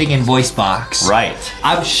hurt his singing voice box. Right.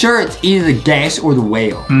 I'm sure it's either the gas or the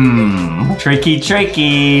whale. Tricky,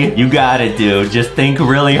 tricky. You got it, dude. Just think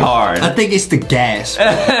really hard. I think it's the gas.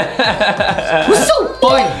 What's so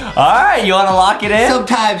funny? All right, you want to lock it in?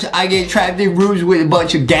 Sometimes I get trapped in rooms with a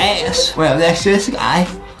bunch of gas. Well, that's this guy.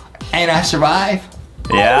 And I survive.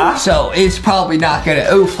 Yeah? So it's probably not gonna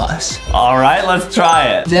oof us. All right, let's try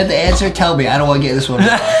it. Is that the answer? Tell me. I don't want to get this one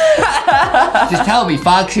wrong. Just tell me.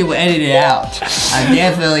 Foxy will edit it out. I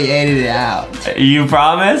definitely edit it out. You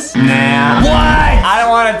promise? Nah. What? I don't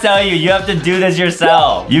want to tell you. You have to do this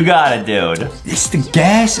yourself. You got it, dude. It's the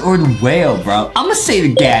gas or the whale, bro. I'm gonna say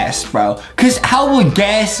the gas, bro. Cause how would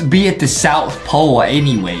gas be at the South Pole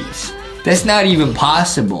anyways? That's not even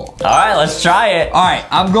possible. All right, let's try it. All right,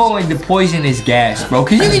 I'm going to poisonous gas, bro.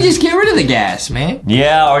 Cause you can just get rid of the gas, man.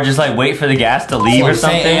 Yeah, or just like wait for the gas to leave or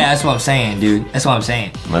something. Yeah, that's what I'm saying, dude. That's what I'm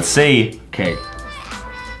saying. Let's see. Okay.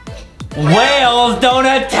 Whales don't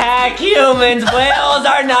attack humans. Whales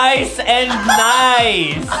are nice and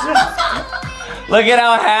nice. Look at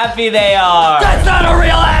how happy they are. That's not a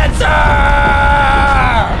real answer.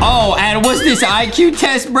 Oh, and what's this IQ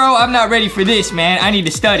test, bro? I'm not ready for this, man. I need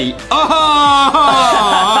to study. Oh!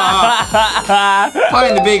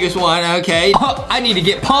 Find the biggest one, okay. Oh, I need to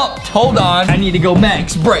get pumped. Hold on. I need to go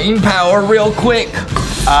max brain power real quick.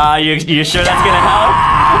 You sure that's gonna help?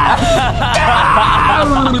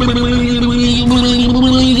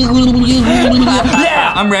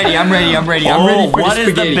 Yeah, I'm ready. I'm ready for the what is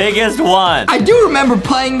spaghetti. the biggest one? I do remember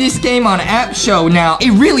playing this game on App Show. Now,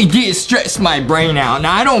 it really did stress my brain out.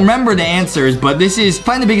 Now, I don't remember the answers, but this is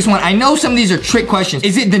find the biggest one. I know some of these are trick questions.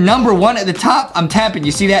 Is it the number 1 at the top? I'm tapping.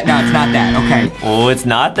 You see that? No, it's not that. Okay. Oh, it's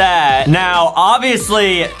not that. Now,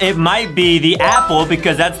 obviously, it might be the apple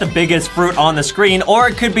because that's the biggest fruit on the screen, or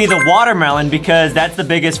it could be the watermelon because that's the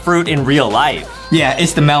biggest fruit in real life. Yeah,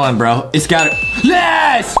 it's the melon, bro. It's got it.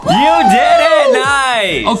 Yes! You did it!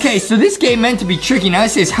 Nice! Okay, so this game meant to be tricky. Now it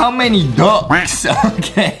says how many ducks.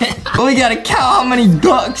 Okay. We gotta count how many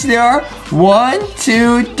ducks there are. 1,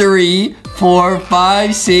 2, 3, 4,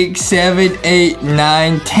 5, 6, 7, 8,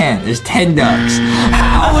 9, 10. There's 10 ducks.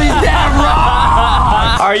 How is that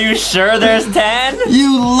wrong? Are you sure there's 10?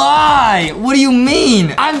 You lie! What do you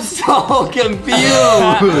mean? I'm so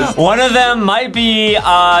confused. One of them might be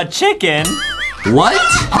chicken. What?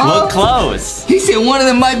 Look close. He said one of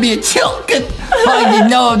them might be a chicken. Fucking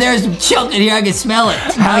no, there's some chicken here. I can smell it.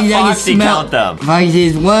 Have Foxy count them. Foxy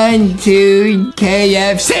says 1, 2,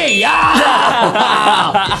 KFC.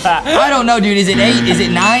 I don't know, dude. Is it 8? Is it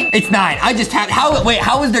 9? It's 9. I just had. Wait,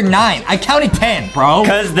 how was there 9? I counted 10, bro.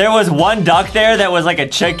 Because there was one duck there that was like a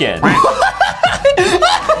chicken.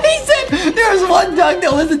 He said there was one duck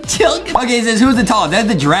that was a chicken. Okay, he says, who's the tallest? That's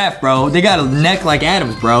the giraffe, bro. They got a neck like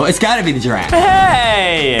Adam's, bro. It's gotta be the giraffe.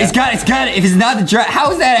 Hey! It's got it. If it's not the giraffe,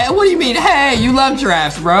 how is that? What do you mean? Hey, you love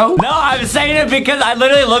giraffes, bro. No, I'm saying it because I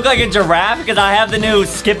literally look like a giraffe because I have the new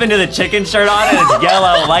Skip Into the Chicken shirt on and it's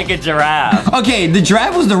yellow like a giraffe. Okay, the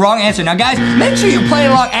giraffe was the wrong answer. Now, guys, make sure you're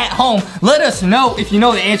playing along at home. Let us know if you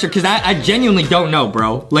know the answer because I genuinely don't know,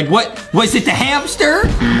 bro. Like, what? Was it the hamster?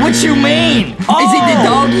 What you mean? Oh. Is it the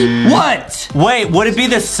doggy? What? Wait, would it be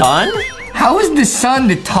the sun? How is the sun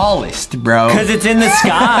the tallest, bro? Because it's in the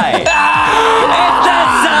sky. It's the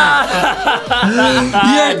sun!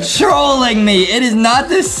 You're trolling me. It is not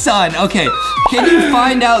the sun. Okay, can you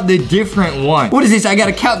find out the different one? What is this? I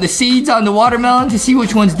gotta count the seeds on the watermelon to see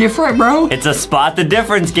which one's different, bro? It's a spot the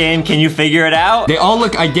difference game. Can you figure it out? They all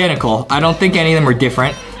look identical. I don't think any of them are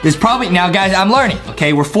different. There's probably, now guys, I'm learning,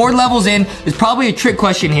 okay? We're 4 levels in. There's probably a trick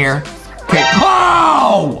question here. Okay.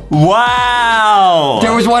 Oh! Wow!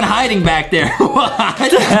 There was one hiding back there. What?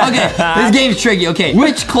 Okay, this game's tricky. Okay,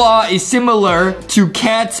 which claw is similar to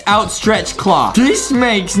cat's outstretched claw? This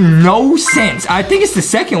makes no sense. I think it's the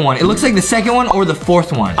second one. It looks like the second one or the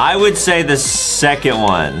fourth one. I would say the second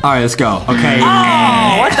one. All right, let's go. Okay.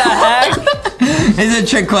 Oh, what the heck? This is a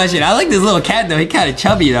trick question. I like this little cat though. He's kind of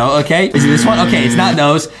chubby though, okay? Is it this one? Okay, it's not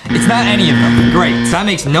those. It's not any of them. Great, so that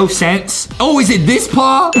makes no sense. Oh, is it this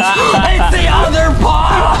paw? It's the other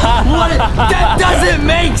paw! What? That doesn't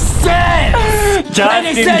make sense!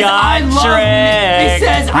 Justin got tricked. It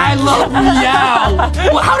says, I love meow.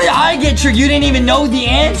 Well, how did I get tricked? You didn't even know the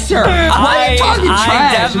answer. Why are you talking trash,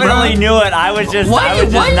 I definitely knew it. I was just not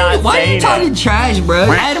saying it. Why are you talking trash,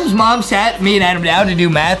 bro? Adam's mom sat me and Adam down to do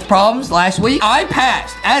math problems last week. I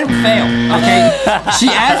passed. Adam failed, okay? She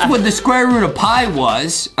asked what the square root of pi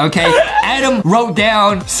was, okay? Adam wrote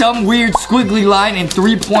down some weird squiggly line in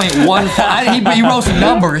 3.15. He wrote some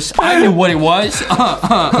numbers. I knew what it was.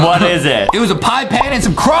 What is it? It was a pie pan and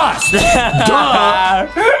some crust. Duh.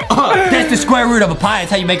 That's the square root of a pie.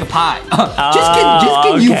 That's how you make a pie. Just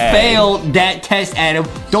because you failed that test, Adam.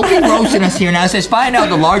 Don't be roasting us here now. It says find out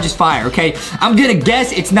the largest fire, okay? I'm gonna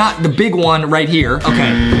guess it's not the big one right here.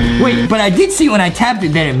 Okay. Wait, but I did see when I tapped it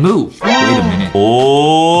that it moved. Wait a minute.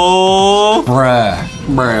 Oh. Bruh.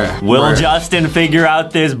 Will Justin figure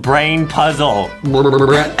out this brain puzzle?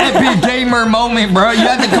 Epic gamer moment, bro. You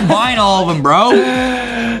have to combine all of them, bro.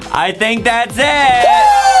 I think that's it.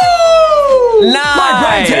 Nice. My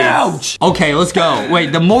brain's ouch. Okay, let's go.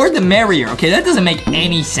 Wait, the more the merrier. Okay, that doesn't make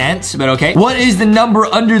any sense, but okay. What is the number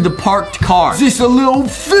under the parked car? Is this a little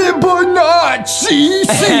Fibonacci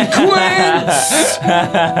sequence?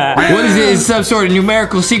 What is it? It's some sort of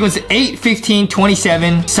numerical sequence. 8, 15,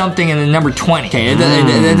 27, something, and the number 20. Okay,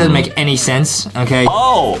 that doesn't make any sense. Okay.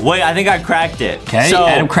 Oh, wait, I think I cracked it. Okay, so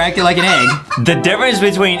Adam cracked it like an egg. The difference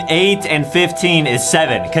between 8 and 15 is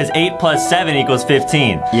 7, because 8 plus 7 equals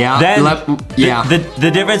 15. Yeah. Then yeah.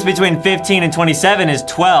 The difference between 15 and 27 is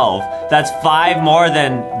 12. That's 5 more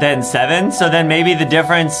than 7. So then maybe the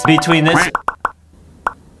difference between this...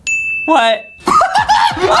 What?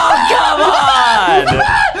 Oh, come on!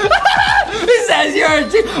 Is says you're a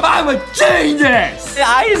genius. I'm a genius.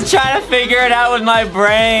 I was trying to figure it out with my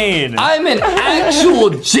brain. I'm an actual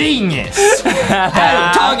genius.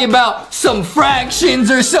 I'm talking about some fractions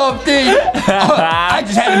or something. I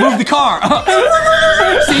just had to move the car.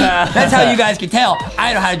 See, that's how you guys can tell.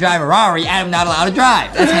 I know how to drive a Rari. I'm not allowed to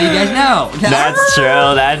drive. That's how you guys know. That's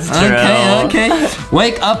true. That's true. Okay.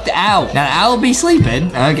 Wake up the owl. Now the owl will be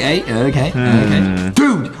sleeping. Okay.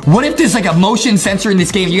 Dude, what if there's like a motion sensor in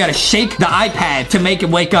this game? You gotta shake the iPad to make it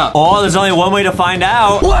wake up. Oh, there's only one way to find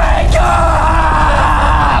out. Wake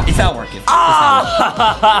up! It's not working. It's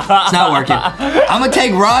not working. I'm gonna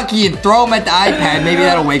take Rocky and throw him at the iPad. Maybe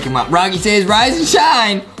that'll wake him up. Rocky says, rise and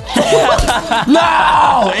shine.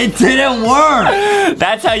 No, it didn't work.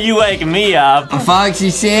 That's how you wake me up. Foxy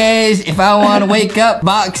says, if I want to wake up,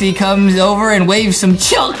 Boxy comes over and waves some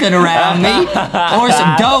chocolate around me. Or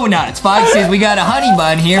some donuts. Foxy says, we got a honey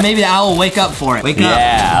bun here. Maybe the owl will wake up for it. Wake up.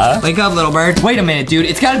 Yeah. Wake up, little bird. Wait a minute, dude.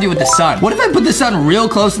 It's got to do with the sun. What if I put the sun real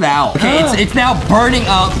close to the owl? Okay, it's now burning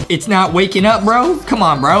up. It's not waking up, bro. Come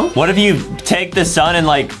on, bro. What if you take the sun and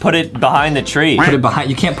like put it behind the tree? Put it behind.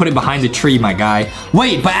 You can't put it behind the tree, my guy.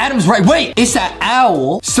 Wait, but Adam's right. Wait, it's an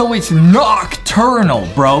owl, so it's nocturnal,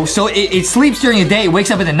 bro. So it sleeps during the day, wakes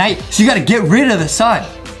up in the night. So you got to get rid of the sun.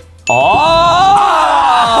 Oh!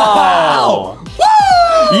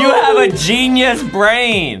 You have a genius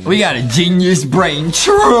brain. We got a genius brain.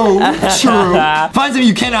 True. Find something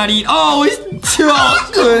you cannot eat. Oh, it's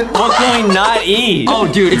chocolate. What can we not eat? Oh,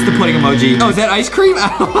 dude, it's the pudding emoji. Oh, is that ice cream?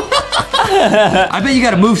 I bet you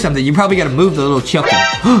gotta move something. You probably gotta move the little chicken.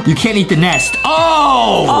 You can't eat the nest.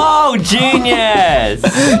 Oh! Oh, genius!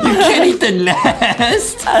 You can't eat the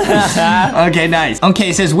nest. Okay, nice.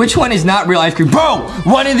 Okay, it says, which one is not real ice cream? Bro,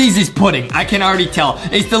 one of these is pudding. I can already tell.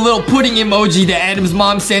 It's the little pudding emoji that Adam's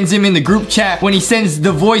mom sends him in the group chat when he sends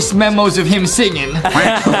the voice memos of him singing.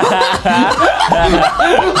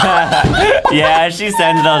 Yeah, she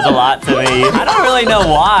sends those a lot to me. I don't really know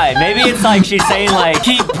why. Maybe it's like she's saying like,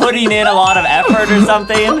 keep putting in a lot of effort or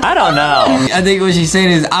something. I don't know. I think what she's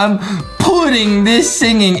saying is, I'm putting this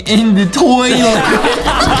singing in the toilet.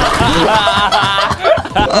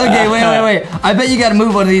 Okay, wait. I bet you gotta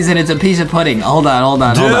move one of these and it's a piece of pudding. Hold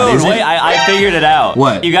on. Dude, wait, I figured it out.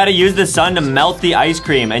 What? You gotta use the sun to melt the ice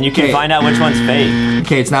cream and you can find out which one's fake.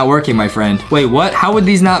 Okay, it's not working, my friend. Wait, what? How would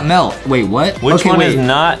these not melt? Wait, what? Which one is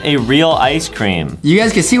not a real ice cream? You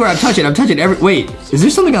guys can see where I'm touching. I'm touching every... Wait, is there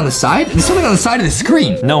something on the side? There's something on the side of the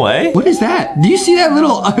screen. No way. What is that? Do you see that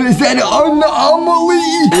little... Is that an anomaly?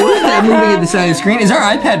 What is that moving at the side of the screen? Is our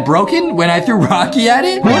iPad broken when I threw Rocky at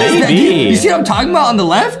it? What is that? You see what I'm talking about on the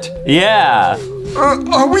left? Yeah.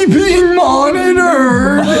 Are we being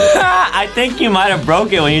monitored? I think you might have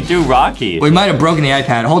broke it when you threw Rocky. We might have broken the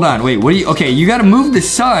iPad. Hold on. Wait, what do you... Okay, you gotta move the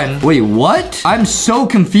sun. Wait, what? I'm so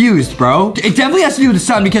confused, bro. It definitely has to do with the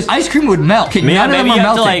sun because ice cream would melt. Okay, maybe none of them you are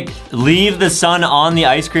have melting. to, like, leave the sun on the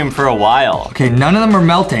ice cream for a while. Okay, none of them are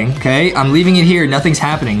melting, okay? I'm leaving it here. Nothing's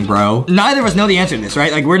happening, bro. Neither of us know the answer to this,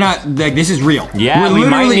 right? Like, we're not... Like, this is real. Yeah, we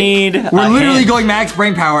might need We're literally going max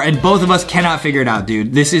brain power, and both of us cannot figure it out,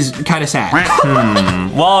 dude. This is kind of sad.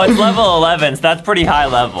 Well, it's level 11, so that's pretty high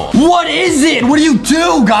level. What is it? What do you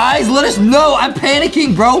do, guys? Let us know. I'm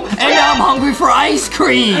panicking, bro. And now I'm hungry for ice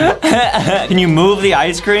cream. Can you move the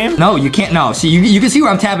ice cream? No, you can't. No. See, you can see where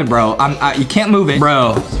I'm tapping, bro. You can't move it.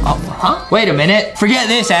 Bro. Oh, huh? Wait a minute. Forget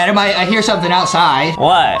this, Adam. I hear something outside.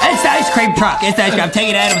 What? It's the ice cream truck. It's the ice cream. I'm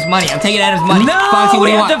taking Adam's money. No! Foxy, what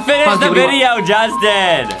do you want? We have to finish the video,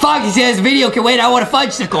 Justin. Foxy says video can wait. I want a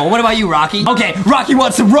fudgesicle. What about you, Rocky? Okay, Rocky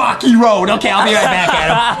wants some Rocky Road. Okay, I'll be right back,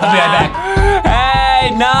 Adam. I'll be right back. Hey,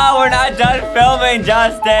 no, we're not done filming,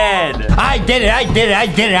 Justin. I did it.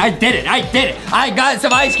 I got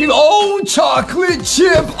some ice cream. Oh, chocolate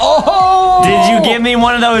chip. Oh. Did you give me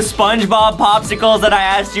one of those SpongeBob popsicles that I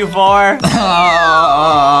asked you for?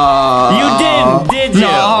 You didn't, did you? No,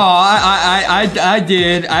 I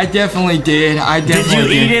did. I definitely did. Did you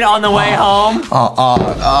eat it on the way home?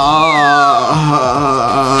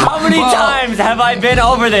 How many times have I been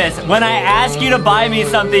over this? When I ask you to buy me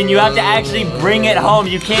something, you have to actually bring it home.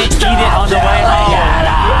 You can't eat it on the way home.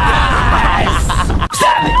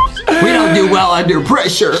 Stop it! We don't do well under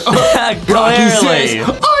pressure. Rocky says,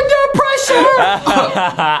 under pressure.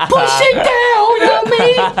 Pushing down on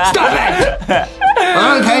me. Stop it!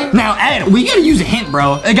 Okay. Now, Adam, we gotta use a hint,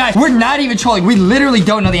 bro. Guys, we're not even trolling. We literally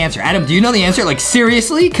don't know the answer. Adam, do you know the answer? Like,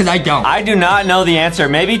 seriously? Because I don't. I do not know the answer.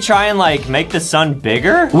 Maybe try and, like, make the sun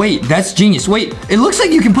bigger? Wait, that's genius. Wait, it looks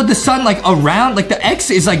like you can put the sun, like, around. Like, the X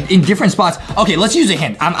is, like, in different spots. Okay, let's use a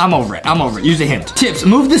hint. I'm over it. I'm over it. Use a hint. Tips,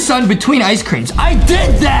 move the sun between ice creams. I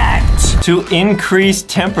did that! To increase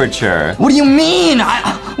temperature. What do you mean?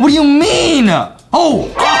 What do you mean? Oh!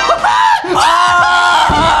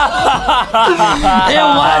 It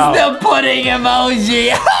was the pudding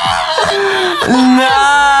emoji.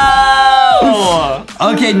 No!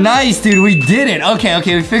 Okay, nice, dude. We did it.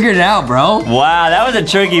 Okay, we figured it out, bro. Wow, that was a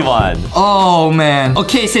tricky one. Oh, man.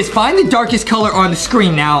 Okay, it says find the darkest color on the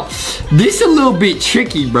screen. Now, this is a little bit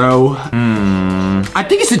tricky, bro. I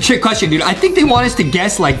think it's a trick question, dude. I think they want us to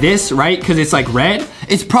guess like this, right? Because it's like red.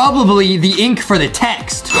 It's probably the ink for the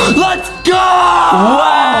text. Let's go!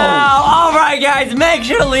 Wow! All right, guys, make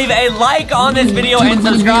sure to leave a like on this video and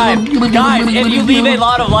subscribe. Guys, if you leave a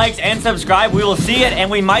lot of likes and subscribe, we will see it, and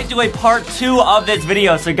we might do a part 2 of this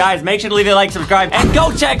video. So, guys, make sure to leave a like, subscribe, and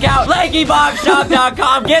go check out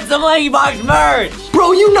LankyBoxShop.com. Get some LankyBox merch.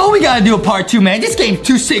 Bro, you know we gotta do a part 2, man. This game's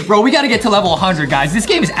too sick, bro. We gotta get to level 100, guys. This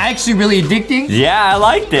game is actually really addicting. Yeah, I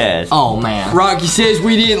like this. Oh, man. Rocky says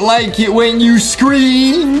we didn't like it when you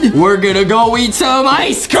screamed. We're gonna go eat some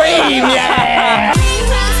ice cream, yeah!